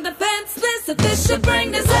 I'm defenseless, if this should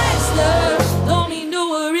bring disaster. Don't need to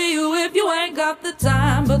worry if you ain't got the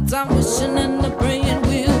time, but I'm wishing and I'm praying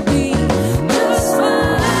we'll be just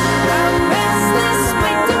fine. I'm restless,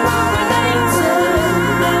 waiting for an answer.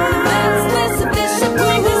 I'm defenseless, if this should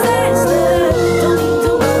bring disaster. Don't need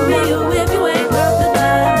to worry if you ain't got the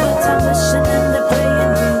time, but I'm wishing and I'm praying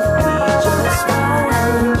we'll be just fine.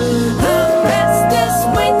 I'm restless,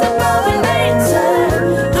 waiting for an answer.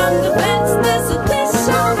 I'm defenseless, if this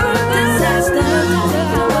should bring disaster. Don't need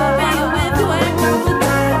to worry if you ain't got the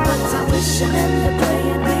time, but I'm wishing and I'm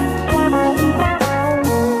praying we'll be.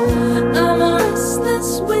 I'm restless,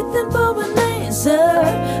 waiting for an answer.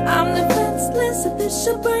 I'm defenseless, if this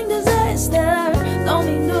should bring disaster. Don't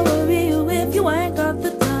need no worry if you ain't got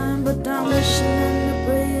the time, but I'm wishing and I'm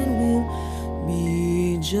praying we'll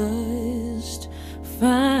be just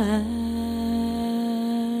fine.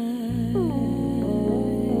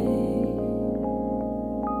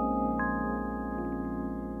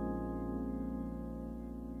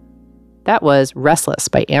 That was Restless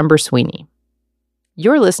by Amber Sweeney.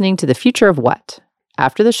 You're listening to The Future of What?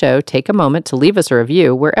 After the show, take a moment to leave us a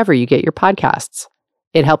review wherever you get your podcasts.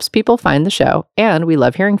 It helps people find the show, and we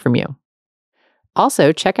love hearing from you.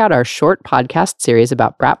 Also, check out our short podcast series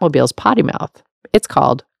about Bratmobile's potty mouth. It's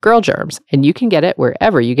called Girl Germs, and you can get it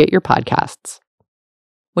wherever you get your podcasts.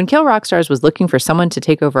 When Kill Rockstars was looking for someone to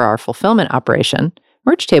take over our fulfillment operation,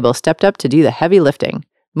 Merch Table stepped up to do the heavy lifting,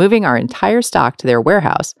 moving our entire stock to their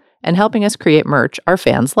warehouse and helping us create merch our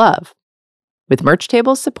fans love. With Merch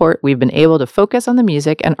Table's support, we've been able to focus on the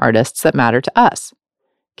music and artists that matter to us.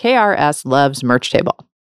 KRS loves Merch Table.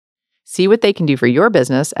 See what they can do for your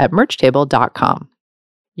business at merchtable.com.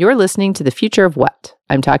 You're listening to The Future of What?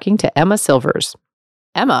 I'm talking to Emma Silvers.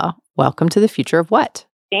 Emma, welcome to The Future of What?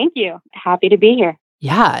 Thank you. Happy to be here.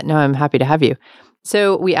 Yeah, no, I'm happy to have you.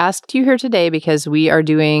 So we asked you here today because we are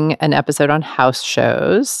doing an episode on house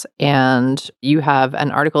shows, and you have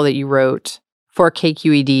an article that you wrote for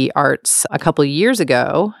KQED Arts a couple of years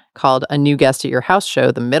ago called A New Guest at Your House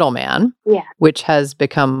Show, The Middleman, which has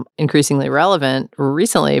become increasingly relevant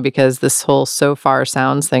recently because this whole So Far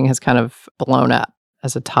Sounds thing has kind of blown up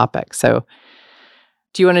as a topic. So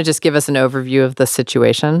do you want to just give us an overview of the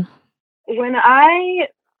situation? When I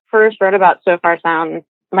first wrote about So Far Sounds,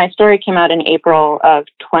 my story came out in April of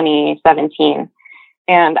 2017.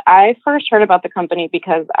 And I first heard about the company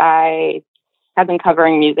because I have been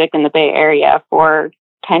covering music in the Bay Area for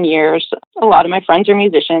 10 years. A lot of my friends are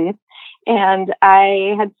musicians. And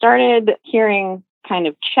I had started hearing kind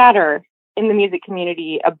of chatter in the music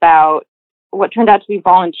community about what turned out to be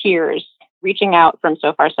volunteers reaching out from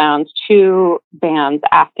So Far Sounds to bands,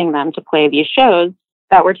 asking them to play these shows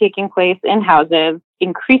that were taking place in houses,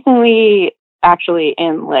 increasingly actually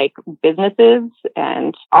in like businesses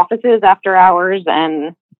and offices after hours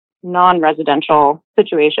and non-residential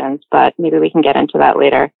situations, but maybe we can get into that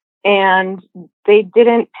later. And they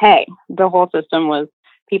didn't pay. The whole system was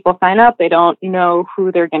people sign up, they don't know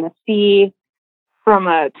who they're going to see. From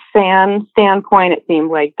a fan standpoint, it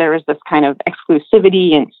seemed like there was this kind of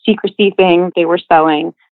exclusivity and secrecy thing they were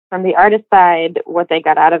selling. From the artist side, what they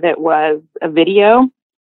got out of it was a video.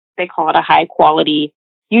 They call it a high quality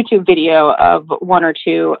YouTube video of one or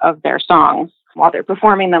two of their songs while they're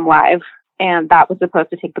performing them live. And that was supposed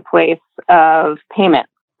to take the place of payment.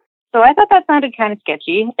 So I thought that sounded kind of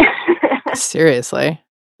sketchy. Seriously?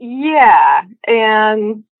 Yeah.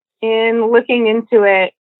 And in looking into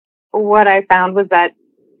it, what I found was that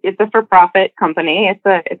it's a for-profit company.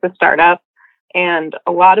 It's a startup, and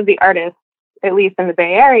a lot of the artists, at least in the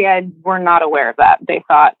Bay Area, were not aware of that. They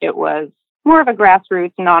thought it was more of a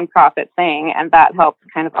grassroots nonprofit thing, and that helped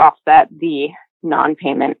kind of offset the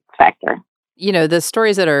non-payment factor. You know, the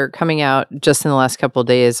stories that are coming out just in the last couple of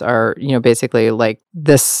days are, you know, basically like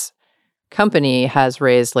this company has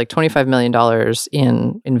raised like $25 million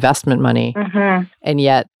in investment money. Mm-hmm. And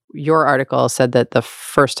yet your article said that the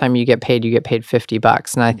first time you get paid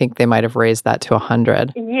 $50. And I think they might have raised that to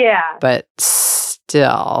 100. Yeah. But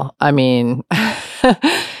still, I mean,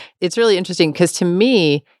 it's really interesting because to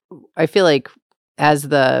me, I feel like as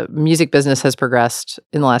the music business has progressed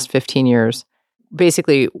in the last 15 years,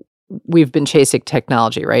 basically we've been chasing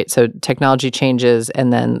technology, right? So technology changes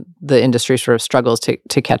and then the industry sort of struggles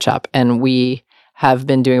to catch up. And we have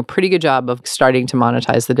been doing a pretty good job of starting to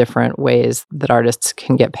monetize the different ways that artists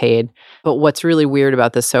can get paid. But what's really weird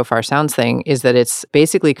about this So Far Sounds thing is that it's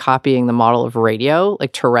basically copying the model of radio,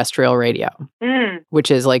 like terrestrial radio, which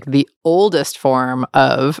is like the oldest form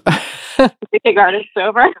of... Big artists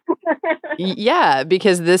over. Yeah,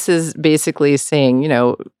 because this is basically saying, you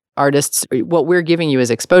know, artists, what we're giving you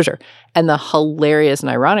is exposure. And the hilarious and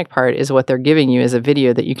ironic part is what they're giving you is a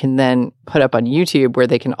video that you can then put up on YouTube where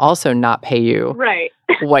they can also not pay you Right.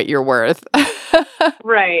 what you're worth.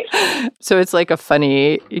 Right. So it's like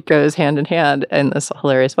it goes hand in hand in this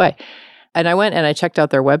hilarious way. And I went and I checked out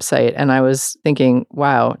their website and I was thinking,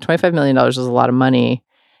 wow, $25 million is a lot of money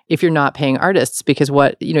if you're not paying artists, because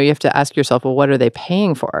you have to ask yourself, well, what are they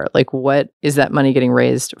paying for? Like, what is that money getting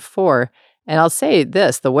raised for? And I'll say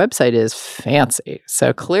this, the website is fancy.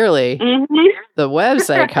 So clearly the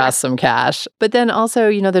website costs some cash. But then also,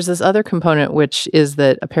 you know, there's this other component, which is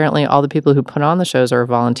that apparently all the people who put on the shows are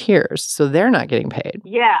volunteers. So they're not getting paid.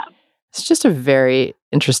 Yeah. It's just a very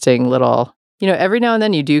interesting little, you know, every now and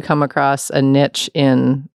then you do come across a niche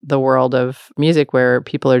in the world of music where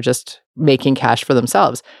people are just making cash for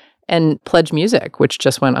themselves. And Pledge Music, which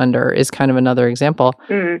just went under, is kind of another example.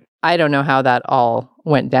 I don't know how that all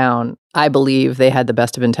went down. I believe they had the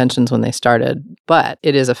best of intentions when they started, but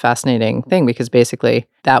it is a fascinating thing because basically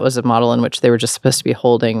that was a model in which they were just supposed to be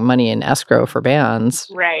holding money in escrow for bands,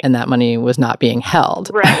 Right. and that money was not being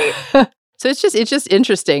held. Right. So it's just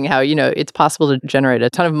interesting how, you know, it's possible to generate a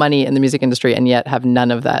ton of money in the music industry and yet have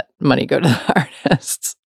none of that money go to the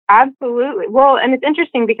artists. Absolutely. Well, and it's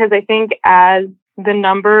interesting because I think as the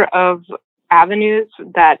number of avenues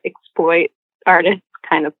that exploit artists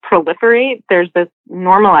kind of proliferate, there's this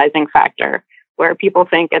normalizing factor where people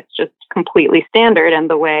think it's just completely standard and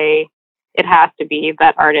the way it has to be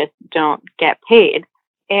that artists don't get paid.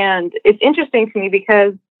 And it's interesting to me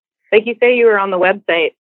because, like you say, you were on the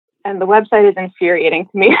website, and the website is infuriating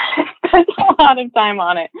to me. I spent a lot of time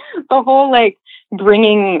on it. The whole, like,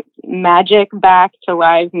 bringing magic back to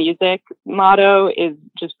live music motto is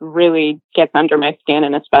just really gets under my skin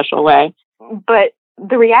in a special way. But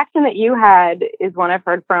the reaction that you had is one I've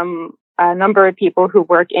heard from a number of people who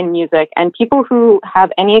work in music and people who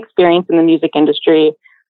have any experience in the music industry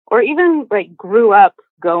or even like grew up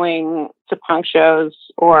going to punk shows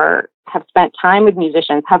or have spent time with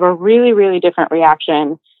musicians have a really, really different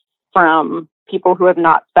reaction from people who have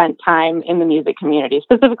not spent time in the music community,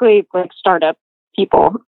 specifically like startup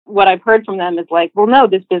people. What I've heard from them is like, well, no,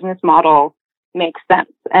 this business model makes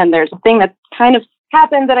sense. And there's a thing that's kind of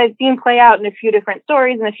happened that I've seen play out in a few different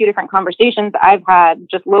stories and a few different conversations I've had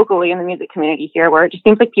just locally in the music community here, where it just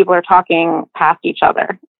seems like people are talking past each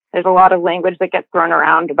other. There's a lot of language that gets thrown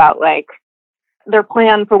around about like their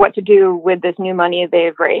plan for what to do with this new money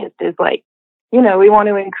they've raised is like, you know, we want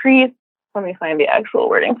to increase, let me find the actual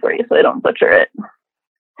wording for you so I don't butcher it.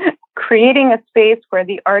 Creating a space where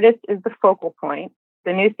the artist is the focal point.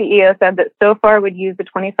 The new CEO said that So Far would use the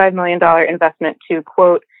 $25 million investment to,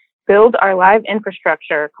 quote, build our live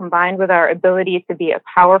infrastructure combined with our ability to be a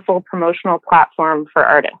powerful promotional platform for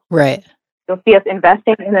artists. Right. You'll see us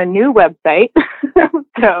investing in a new website.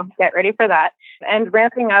 So get ready for that. And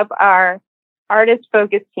ramping up our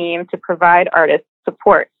artist-focused team to provide artist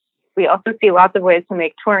support. We also see lots of ways to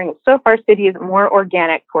make touring of So Far cities more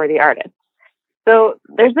organic for the artists. So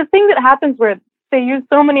there's this thing that happens where they use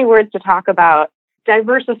so many words to talk about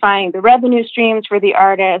diversifying the revenue streams for the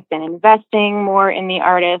artist and investing more in the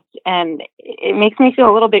artist. And it makes me feel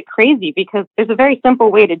a little bit crazy because there's a very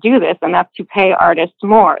simple way to do this, and that's to pay artists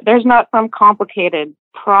more. There's not some complicated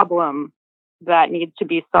problem that needs to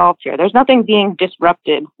be solved here. There's nothing being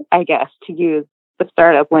disrupted, I guess, to use the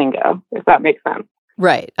startup lingo, if that makes sense.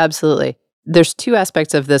 Right. Absolutely. There's two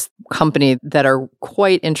aspects of this company that are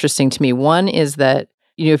quite interesting to me. One is that,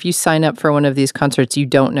 you know, if you sign up for one of these concerts, you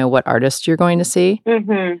don't know what artist you're going to see.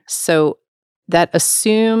 Mm-hmm. So that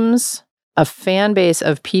assumes a fan base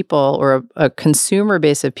of people or a consumer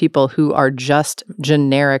base of people who are just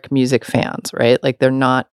generic music fans, right? Like they're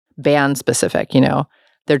not band specific,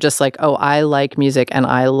 They're just like, oh, I like music and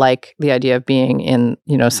I like the idea of being in,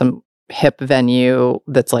 some hip venue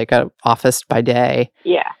that's like a office by day.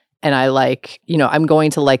 Yeah. And I like, I'm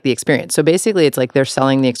going to like the experience. So basically it's like they're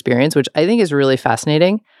selling the experience, which I think is really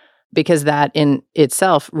fascinating because that in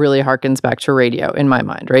itself really harkens back to radio in my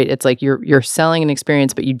mind, right? It's like you're selling an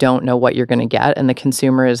experience, but you don't know what you're going to get. And the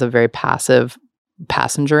consumer is a very passive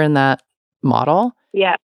passenger in that model.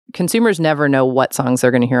 Yeah. Consumers never know what songs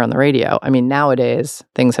they're going to hear on the radio. I mean, nowadays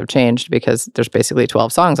things have changed because there's basically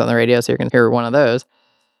 12 songs on the radio, so you're going to hear one of those.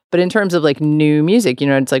 But in terms of like new music,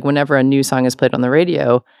 it's like whenever a new song is played on the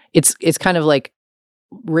radio, it's kind of like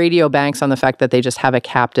radio banks on the fact that they just have a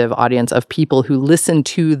captive audience of people who listen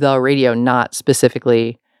to the radio, not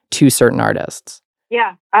specifically to certain artists.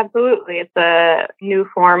 Yeah, absolutely. It's a new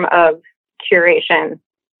form of curation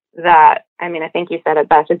that, I think you said it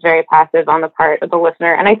best, it's very passive on the part of the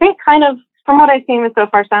listener. And I think kind of from what I've seen with So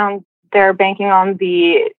Far Sound, they're banking on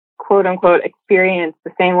the quote unquote experience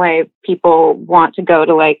the same way people want to go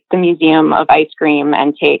to like the Museum of Ice Cream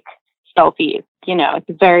and take selfies.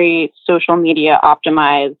 It's very social media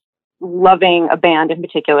optimized. Loving a band in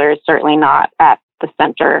particular is certainly not at the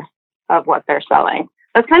center of what they're selling.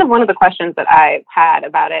 That's kind of one of the questions that I've had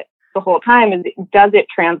about it the whole time is, does it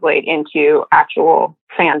translate into actual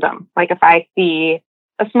fandom? Like if I see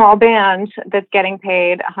a small band that's getting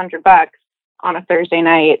paid $100 on a Thursday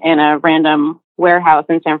night in a random warehouse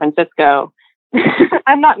in San Francisco,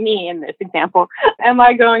 I'm not me in this example. Am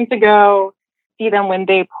I going to go see them when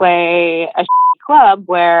they play a club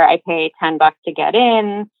where I pay $10 to get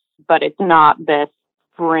in, but it's not this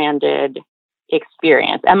branded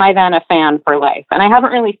experience? Am I then a fan for life? And I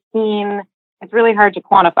haven't really seen, it's really hard to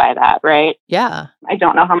quantify that, right? Yeah. I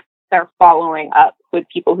don't know how much they're following up with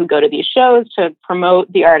people who go to these shows to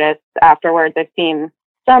promote the artists afterwards. I've seen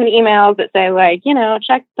some emails that say like,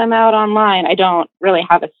 check them out online. I don't really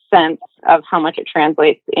have a sense of how much it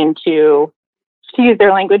translates into, to use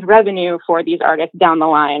their language, revenue for these artists down the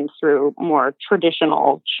line through more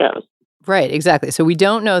traditional shows. Right, exactly. So we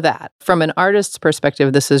don't know that. From an artist's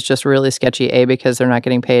perspective, this is just really sketchy, A, because they're not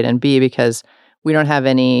getting paid, and B, because we don't have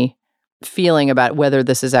any feeling about whether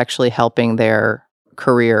this is actually helping their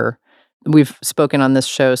career. We've spoken on this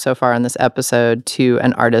show so far in this episode to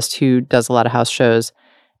an artist who does a lot of house shows,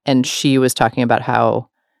 and she was talking about how,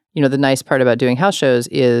 the nice part about doing house shows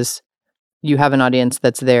is you have an audience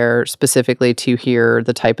that's there specifically to hear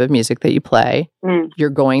the type of music that you play. You're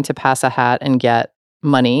going to pass a hat and get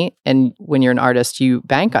money. And when you're an artist, you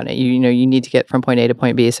bank on it. You need to get from point A to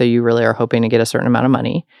point B. So you really are hoping to get a certain amount of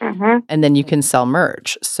money. Mm-hmm. And then you can sell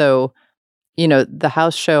merch. So, the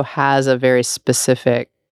house show has a very specific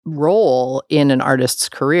role in an artist's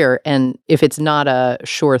career. And if it's not a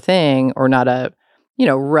sure thing or not a,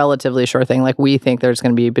 relatively sure thing, like we think there's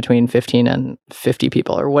going to be between 15 and 50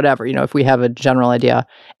 people or whatever, if we have a general idea,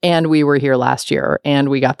 and we were here last year and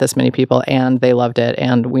we got this many people and they loved it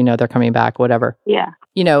and we know they're coming back, whatever. Yeah.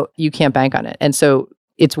 You can't bank on it. And so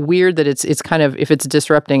it's weird that it's kind of, if it's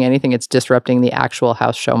disrupting anything, it's disrupting the actual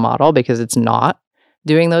house show model because it's not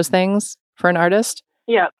doing those things for an artist.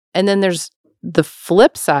 Yeah. And then there's the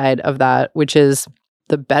flip side of that, which is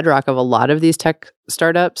the bedrock of a lot of these tech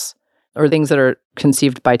startups or things that are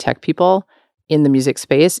conceived by tech people in the music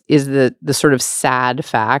space, is the sort of sad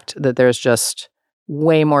fact that there's just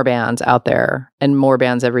way more bands out there and more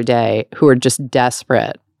bands every day who are just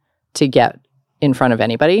desperate to get in front of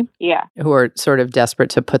anybody. Yeah. Who are sort of desperate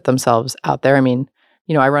to put themselves out there. I mean,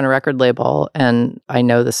 I run a record label and I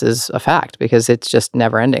know this is a fact because it's just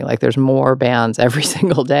never ending. Like there's more bands every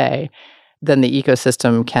single day than the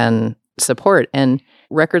ecosystem can support. And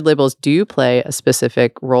record labels do play a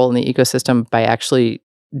specific role in the ecosystem by actually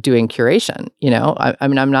doing curation. I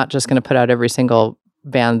mean, I'm not just going to put out every single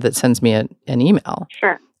band that sends me an email.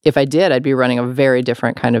 Sure. If I did, I'd be running a very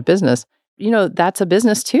different kind of business. That's a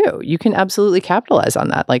business too. You can absolutely capitalize on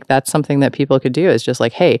that. Like that's something that people could do is just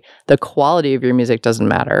like, hey, the quality of your music doesn't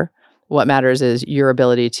matter. What matters is your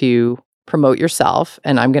ability to promote yourself.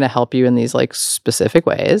 And I'm going to help you in these like specific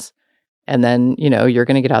ways. And then, you're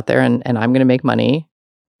going to get out there and I'm going to make money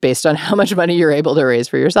based on how much money you're able to raise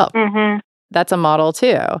for yourself. Mm-hmm. That's a model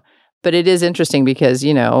too. But it is interesting because,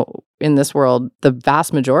 in this world, the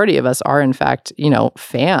vast majority of us are in fact,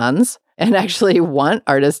 fans and actually want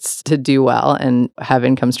artists to do well and have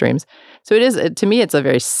income streams. So it is, to me, it's a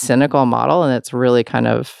very cynical model and it's really kind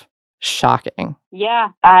of shocking. Yeah,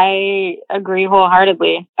 I agree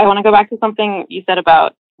wholeheartedly. I want to go back to something you said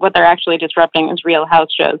about what they're actually disrupting is real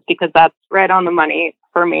house shows, because that's right on the money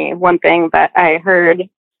for me. One thing that I heard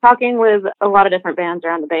talking with a lot of different bands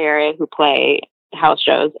around the Bay Area who play house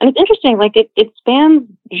shows, and it's interesting, like it spans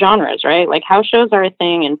genres, right? Like house shows are a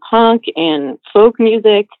thing in punk, in folk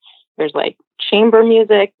music. There's like chamber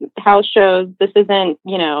music house shows. This isn't,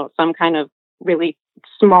 some kind of really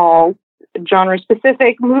small genre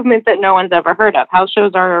specific movement that no one's ever heard of. House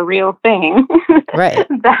shows are a real thing Right.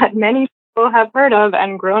 that many people have heard of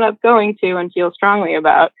and grown up going to and feel strongly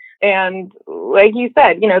about. And like you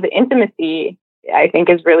said, the intimacy, I think,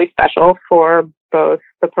 is really special for both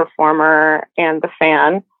the performer and the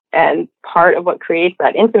fan. And part of what creates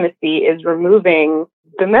that intimacy is removing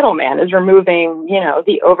the middleman, is removing,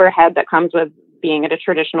 the overhead that comes with being at a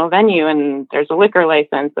traditional venue. And there's a liquor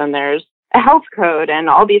license and there's a health code and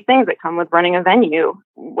all these things that come with running a venue.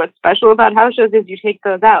 What's special about house shows is you take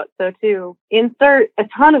those out. So to insert a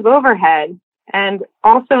ton of overhead and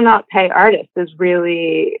also not pay artists is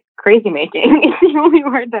really crazy making. It's the only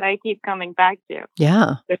word that I keep coming back to.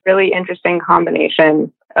 Yeah. It's a really interesting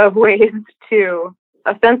combination of ways to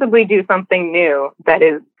ostensibly do something new that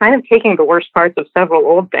is kind of taking the worst parts of several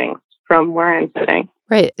old things from where I'm sitting.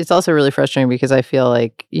 Right. It's also really frustrating because I feel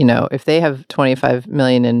like, if they have 25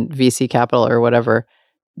 million in VC capital or whatever,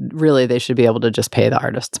 really they should be able to just pay the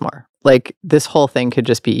artists more. Like this whole thing could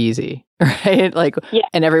just be easy, right? Like, yeah.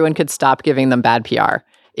 And everyone could stop giving them bad PR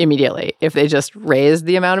immediately if they just raise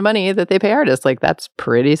the amount of money that they pay artists. Like that's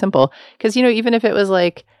pretty simple. Because, even if it was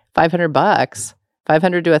like $500,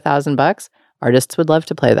 $500 to $1,000, artists would love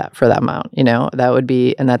to play that for that amount, that would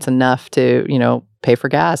be, and that's enough to, pay for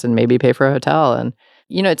gas and maybe pay for a hotel. And,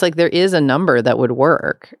 it's like there is a number that would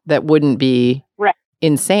work that wouldn't be right.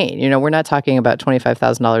 insane. We're not talking about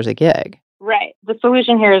 $25,000 a gig. Right. The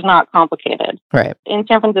solution here is not complicated. Right. In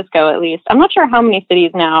San Francisco, at least. I'm not sure how many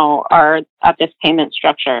cities now are at this payment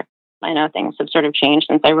structure. I know things have sort of changed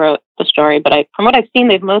since I wrote the story, but from what I've seen,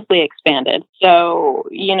 they've mostly expanded. So,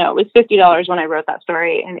 it was $50 when I wrote that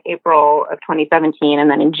story in April of 2017.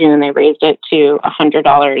 And then in June, they raised it to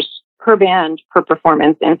 $100 per band per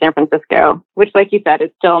performance in San Francisco, which, like you said, is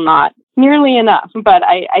still not nearly enough. But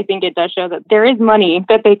I think it does show that there is money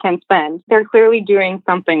that they can spend. They're clearly doing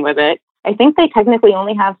something with it. I think they technically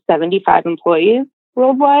only have 75 employees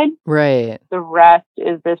worldwide. Right. The rest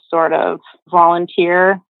is this sort of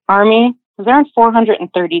volunteer army. They're in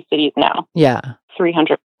 430 cities now. Yeah.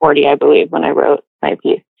 340, I believe, when I wrote my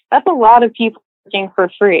piece. That's a lot of people working for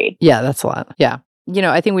free. Yeah, that's a lot. Yeah.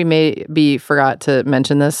 I think we maybe forgot to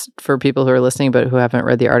mention this for people who are listening but who haven't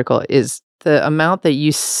read the article, is the amount that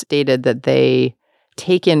you stated that they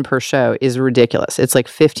take in per show is ridiculous. It's like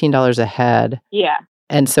 $15 a head. Yeah.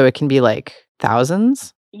 And so it can be like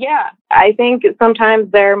thousands. Yeah. I think sometimes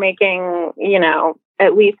they're making,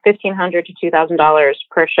 at least $1,500 to $2,000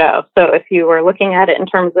 per show. So if you were looking at it in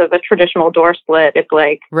terms of a traditional door split, it's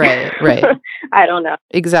like... Right. I don't know.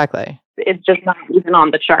 Exactly. It's just not even on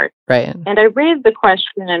the chart. Right. And I raised the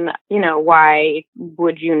question, why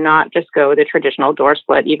would you not just go the traditional door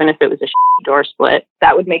split, even if it was a door split?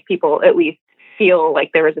 That would make people at least feel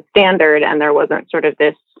like there was a standard and there wasn't sort of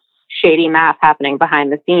this shady math happening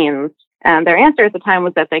behind the scenes. And their answer at the time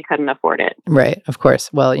was that they couldn't afford it. Right, of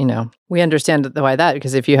course. Well, we understand why that,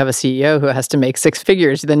 because if you have a CEO who has to make six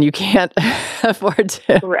figures, then you can't afford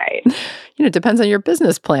to. Right. It depends on your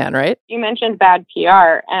business plan, right? You mentioned bad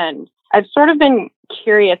PR, and I've sort of been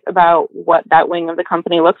curious about what that wing of the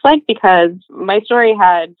company looks like, because my story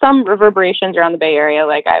had some reverberations around the Bay Area.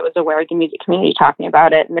 Like I was aware of the music community talking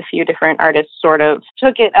about it, and a few different artists sort of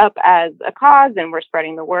took it up as a cause and were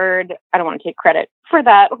spreading the word. I don't want to take credit for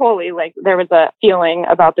that wholly. Like there was a feeling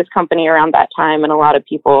about this company around that time, and a lot of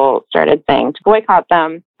people started saying to boycott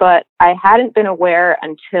them. But I hadn't been aware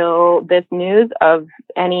until this news of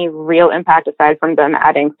any real impact aside from them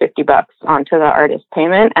adding $50 onto the artist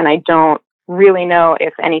payment. And I don't really know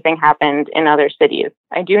if anything happened in other cities.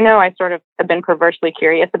 I do know I sort of have been perversely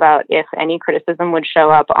curious about if any criticism would show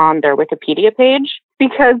up on their Wikipedia page,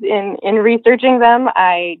 because in researching them,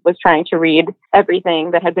 I was trying to read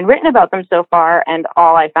everything that had been written about them so far, and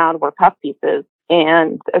all I found were puff pieces.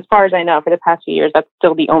 And as far as I know, for the past few years, that's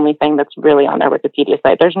still the only thing that's really on their Wikipedia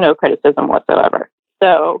site. There's no criticism whatsoever.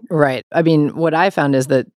 So, right. I mean, what I found is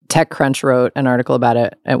that TechCrunch wrote an article about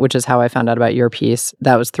it, which is how I found out about your piece.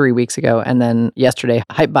 That was 3 weeks ago. And then yesterday,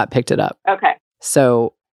 Hypebot picked it up. Okay.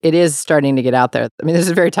 So it is starting to get out there. I mean, this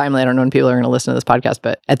is very timely. I don't know when people are going to listen to this podcast,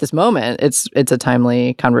 but at this moment, it's a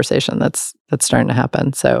timely conversation that's starting to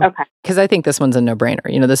happen. So, okay. Because I think this one's a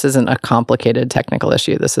no-brainer. This isn't a complicated technical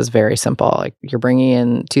issue. This is very simple. Like you're bringing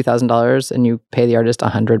in $2,000 and you pay the artist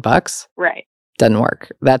 $100. Right. doesn't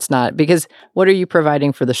work. That's not, because what are you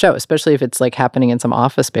providing for the show? Especially if it's like happening in some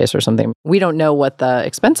office space or something. We don't know what the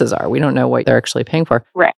expenses are. We don't know what they're actually paying for.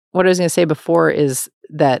 Right. What I was going to say before is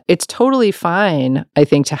that it's totally fine, I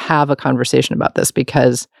think, to have a conversation about this,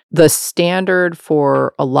 because the standard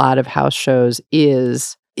for a lot of house shows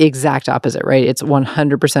is the exact opposite, right? It's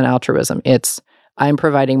 100% altruism. It's, I'm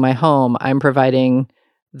providing my home. I'm providing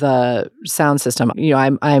the sound system.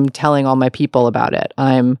 I'm telling all my people about it.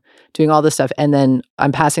 I'm doing all this stuff. And then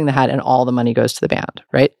I'm passing the hat and all the money goes to the band,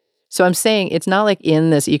 right? So I'm saying it's not like in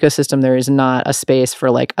this ecosystem, there is not a space for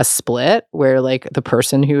like a split where like the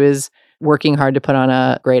person who is working hard to put on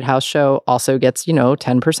a great house show also gets,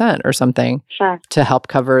 10% or something to help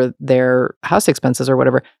cover their house expenses or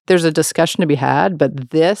whatever. There's a discussion to be had,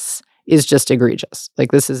 but this is just egregious.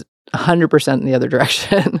 Like this is 100% in the other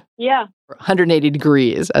direction. Yeah. 180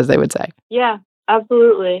 degrees, as they would say. Yeah,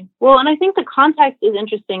 absolutely. Well, and I think the context is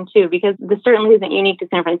interesting too, because this certainly isn't unique to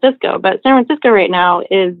San Francisco, but San Francisco right now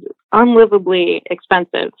is unlivably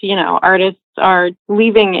expensive. Artists are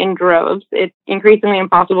leaving in droves. It's increasingly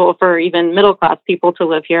impossible for even middle-class people to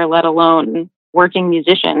live here, let alone working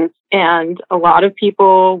musicians. And a lot of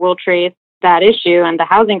people will trace that issue and the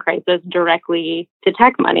housing crisis directly to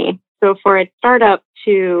tech money. So for a startup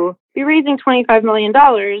to be raising $25 million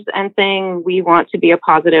and saying we want to be a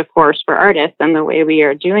positive force for artists, and the way we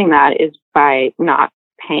are doing that is by not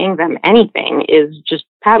paying them anything, is just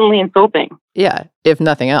patently insulting. Yeah, if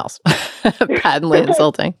nothing else. Patently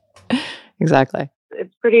insulting. Exactly.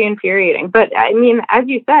 It's pretty infuriating. But I mean, as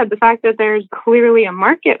you said, the fact that there's clearly a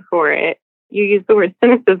market for it, you use the word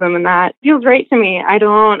cynicism, and that feels right to me. I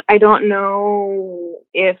don't know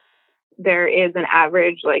if there is an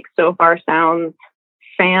average like So Far Sounds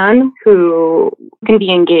fan who can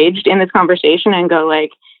be engaged in this conversation and go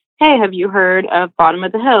like, hey, have you heard of Bottom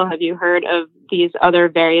of the Hill? Have you heard of these other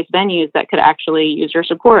various venues that could actually use your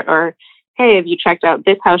support? Or, hey, have you checked out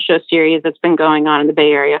this house show series that's been going on in the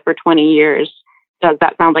Bay Area for 20 years? Does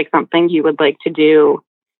that sound like something you would like to do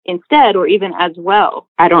instead, or even as well?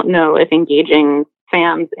 I don't know if engaging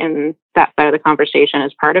fans in that side of the conversation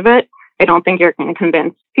is part of it. I don't think you're going to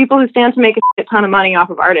convince people who stand to make a ton of money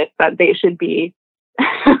off of artists that they should be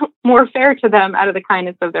more fair to them out of the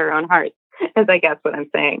kindness of their own hearts, is I guess what I'm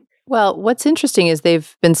saying. Well, what's interesting is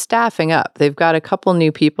they've been staffing up. They've got a couple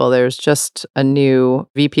new people. There's just a new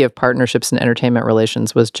VP of Partnerships and Entertainment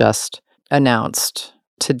Relations was just announced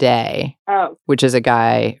today, which is a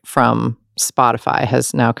guy from Spotify,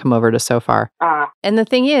 has now come over to So Far. And the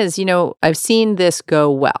thing is, I've seen this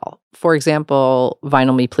go well. For example,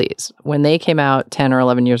 Vinyl Me Please. When they came out 10 or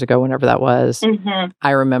 11 years ago, whenever that was,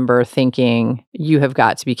 I remember thinking, you have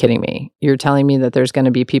got to be kidding me. You're telling me that there's going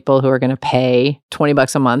to be people who are going to pay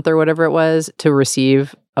 $20 a month or whatever it was to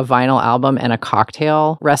receive a vinyl album and a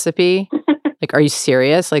cocktail recipe? Like, are you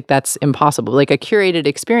serious? Like, that's impossible. Like a curated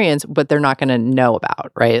experience, but they're not going to know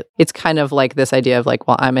about, right? It's kind of like this idea of like,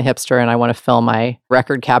 well, I'm a hipster and I want to fill my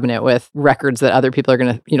record cabinet with records that other people are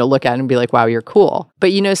going to, look at and be like, wow, you're cool.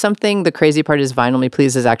 But something, the crazy part is Vinyl Me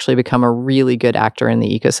Please has actually become a really good actor in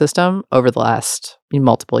the ecosystem over the last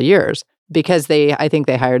multiple years. Because I think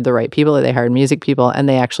they hired the right people, they hired music people, and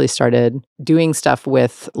they actually started doing stuff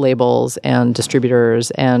with labels and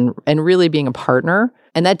distributors and really being a partner.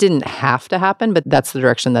 And that didn't have to happen, but that's the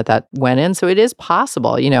direction that went in. So it is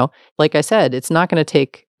possible, like I said, it's not going to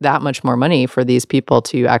take that much more money for these people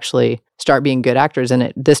to actually start being good actors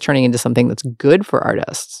and this turning into something that's good for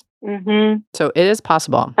artists. Mm-hmm. So it is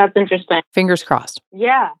possible. That's interesting. Fingers crossed.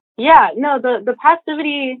 Yeah. Yeah, no, the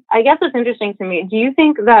passivity, I guess it's interesting to me. Do you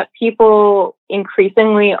think that people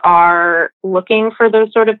increasingly are looking for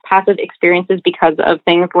those sort of passive experiences because of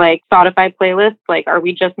things like Spotify playlists? Like, are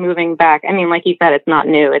we just moving back? I mean, like you said, it's not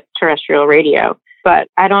new, it's terrestrial radio. But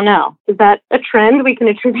I don't know. Is that a trend we can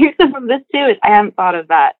attribute some of this to? I haven't thought of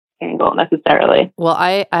that angle necessarily. Well,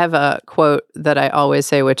 I have a quote that I always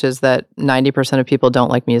say, which is that 90% of people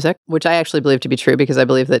don't like music, which I actually believe to be true because I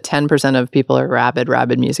believe that 10% of people are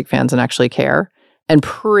rabid music fans and actually care. And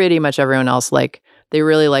pretty much everyone else, like, they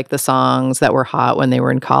really like the songs that were hot when they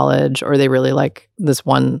were in college, or they really like this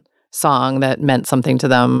one song that meant something to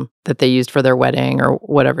them that they used for their wedding or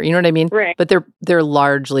whatever. You know what I mean? Right. But they're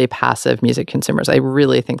largely passive music consumers. I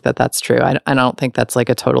really think that that's true. I don't think that's like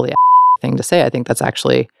a totally thing to say. I think that's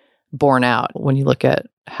actually borne out when you look at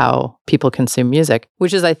how people consume music,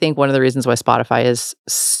 which is, I think, one of the reasons why Spotify is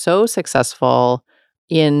so successful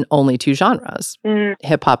in only two genres,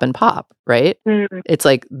 hip hop and pop, right? It's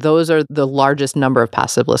like those are the largest number of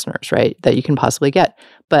passive listeners, right, that you can possibly get.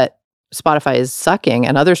 But Spotify is sucking,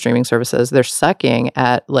 and other streaming services, they're sucking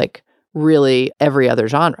at like really every other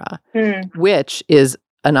genre, which is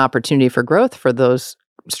an opportunity for growth for those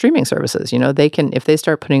streaming services. They can, if they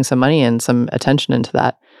start putting some money and some attention into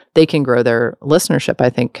that, they can grow their listenership, I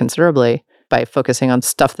think, considerably by focusing on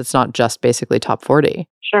stuff that's not just basically top 40.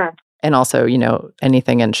 Sure. And also,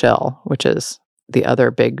 anything and chill, which is the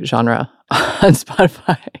other big genre on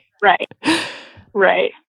Spotify.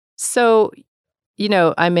 Right. So,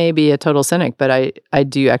 I may be a total cynic, but I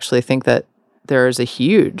do actually think that there's a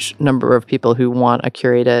huge number of people who want a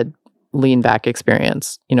curated lean back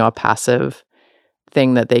experience, a passive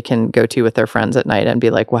thing that they can go to with their friends at night and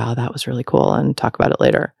be like, wow, that was really cool, and talk about it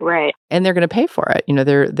later. Right. And they're going to pay for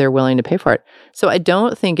it. They're willing to pay for it. So I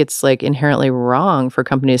don't think it's like inherently wrong for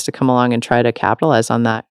companies to come along and try to capitalize on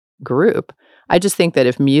that group. I just think that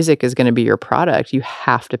if music is going to be your product, you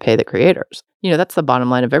have to pay the creators. That's the bottom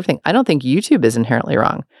line of everything. I don't think YouTube is inherently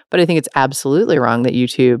wrong, but I think it's absolutely wrong that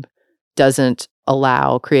YouTube doesn't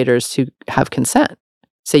allow creators to have consent,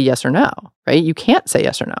 say yes or no, right? You can't say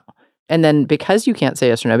yes or no. And then because you can't say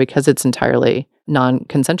yes or no, because it's entirely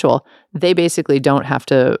non-consensual, they basically don't have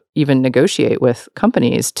to even negotiate with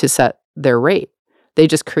companies to set their rate. They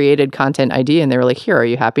just created Content ID and they were like, here, are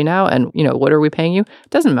you happy now? And, what are we paying you?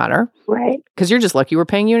 Doesn't matter. Right. Because you're just lucky we're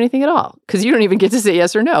paying you anything at all. Because you don't even get to say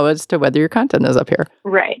yes or no as to whether your content is up here.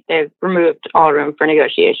 Right. They've removed all room for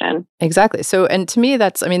negotiation. Exactly. So, and to me,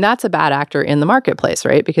 that's a bad actor in the marketplace,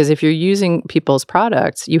 right? Because if you're using people's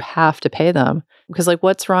products, you have to pay them. Because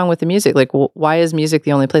what's wrong with the music? Why is music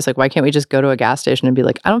the only place? Why can't we just go to a gas station and be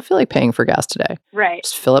like, I don't feel like paying for gas today. Right.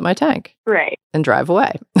 Just fill up my tank. Right. And drive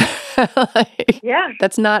away. Yeah.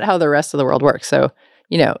 That's not how the rest of the world works. So,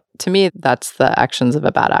 to me, that's the actions of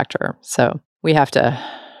a bad actor. So we have to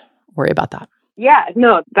worry about that. Yeah,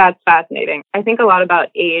 no, that's fascinating. I think a lot about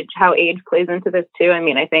age, how age plays into this too.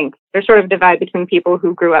 I think there's sort of a divide between people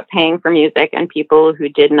who grew up paying for music and people who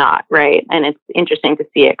did not, right? And it's interesting to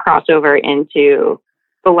see it cross over into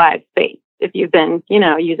the live space. If you've been,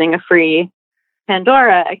 using a free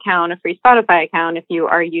Pandora account, a free Spotify account, if you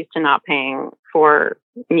are used to not paying for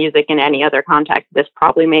music in any other context, this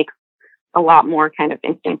probably makes a lot more kind of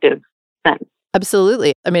instinctive sense.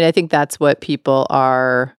 Absolutely. I think that's what people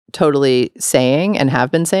are totally saying and have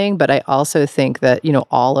been saying. But I also think that,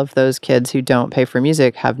 all of those kids who don't pay for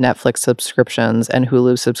music have Netflix subscriptions and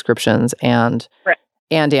Hulu subscriptions and, right.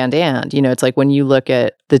 and. It's like when you look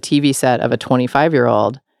at the TV set of a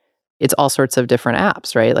 25-year-old, it's all sorts of different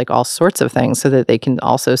apps, right? Like all sorts of things so that they can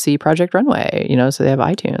also see Project Runway, so they have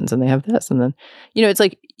iTunes and they have this. And then, it's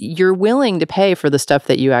like you're willing to pay for the stuff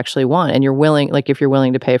that you actually want. And you're willing, if you're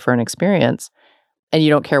willing to pay for an experience and you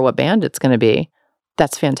don't care what band it's going to be,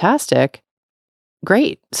 that's fantastic.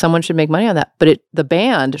 Great. Someone should make money on that. But the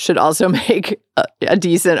band should also make a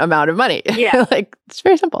decent amount of money. Yeah. It's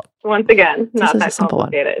very simple. Once again, not that simple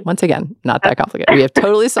complicated. One. Once again, not that complicated. We have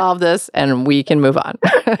totally solved this and we can move on.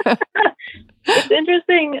 It's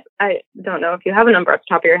interesting. I don't know if you have a number off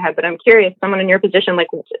the top of your head, but I'm curious, someone in your position,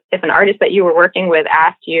 if an artist that you were working with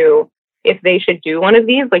asked you if they should do one of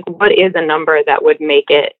these, what is a number that would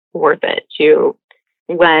make it worth it to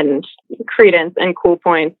lend credence and cool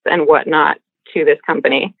points and whatnot to this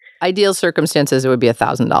company? Ideal circumstances, it would be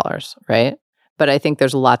 $1,000, right? But I think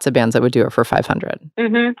there's lots of bands that would do it for $500.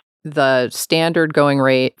 Mm-hmm. The standard going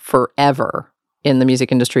rate forever in the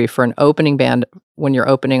music industry for an opening band, when you're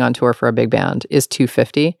opening on tour for a big band, is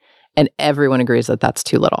 $250. And everyone agrees that that's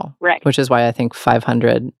too little. Right. Which is why I think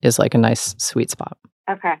 $500 is a nice sweet spot.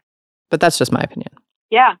 Okay. But that's just my opinion.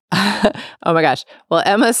 Yeah. Oh my gosh. Well,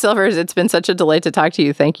 Emma Silvers, it's been such a delight to talk to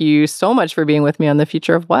you. Thank you so much for being with me on The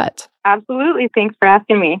Future of What? Absolutely. Thanks for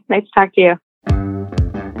asking me. Nice to talk to you.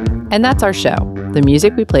 And that's our show. The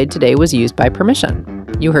music we played today was used by permission.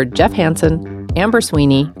 You heard Jeff Hansen, Amber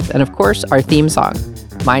Sweeney, and of course, our theme song,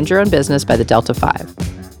 Mind Your Own Business by the Delta 5.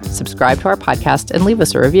 Subscribe to our podcast and leave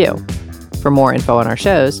us a review. For more info on our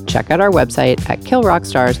shows, check out our website at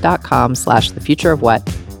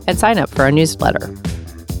killrockstars.com/thefutureofwhat and sign up for our newsletter.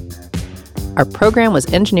 Our program was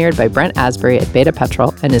engineered by Brent Asbury at Beta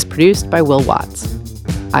Petrol and is produced by Will Watts.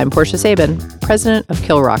 I'm Portia Sabin, president of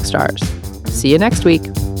Kill Rock Stars. See you next week.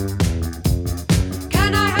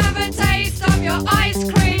 Can I have a taste of your ice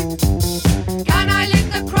cream? Can I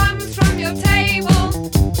lick the crumbs from your table?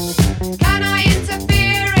 Can I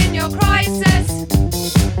interfere in your crisis?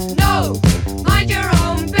 No,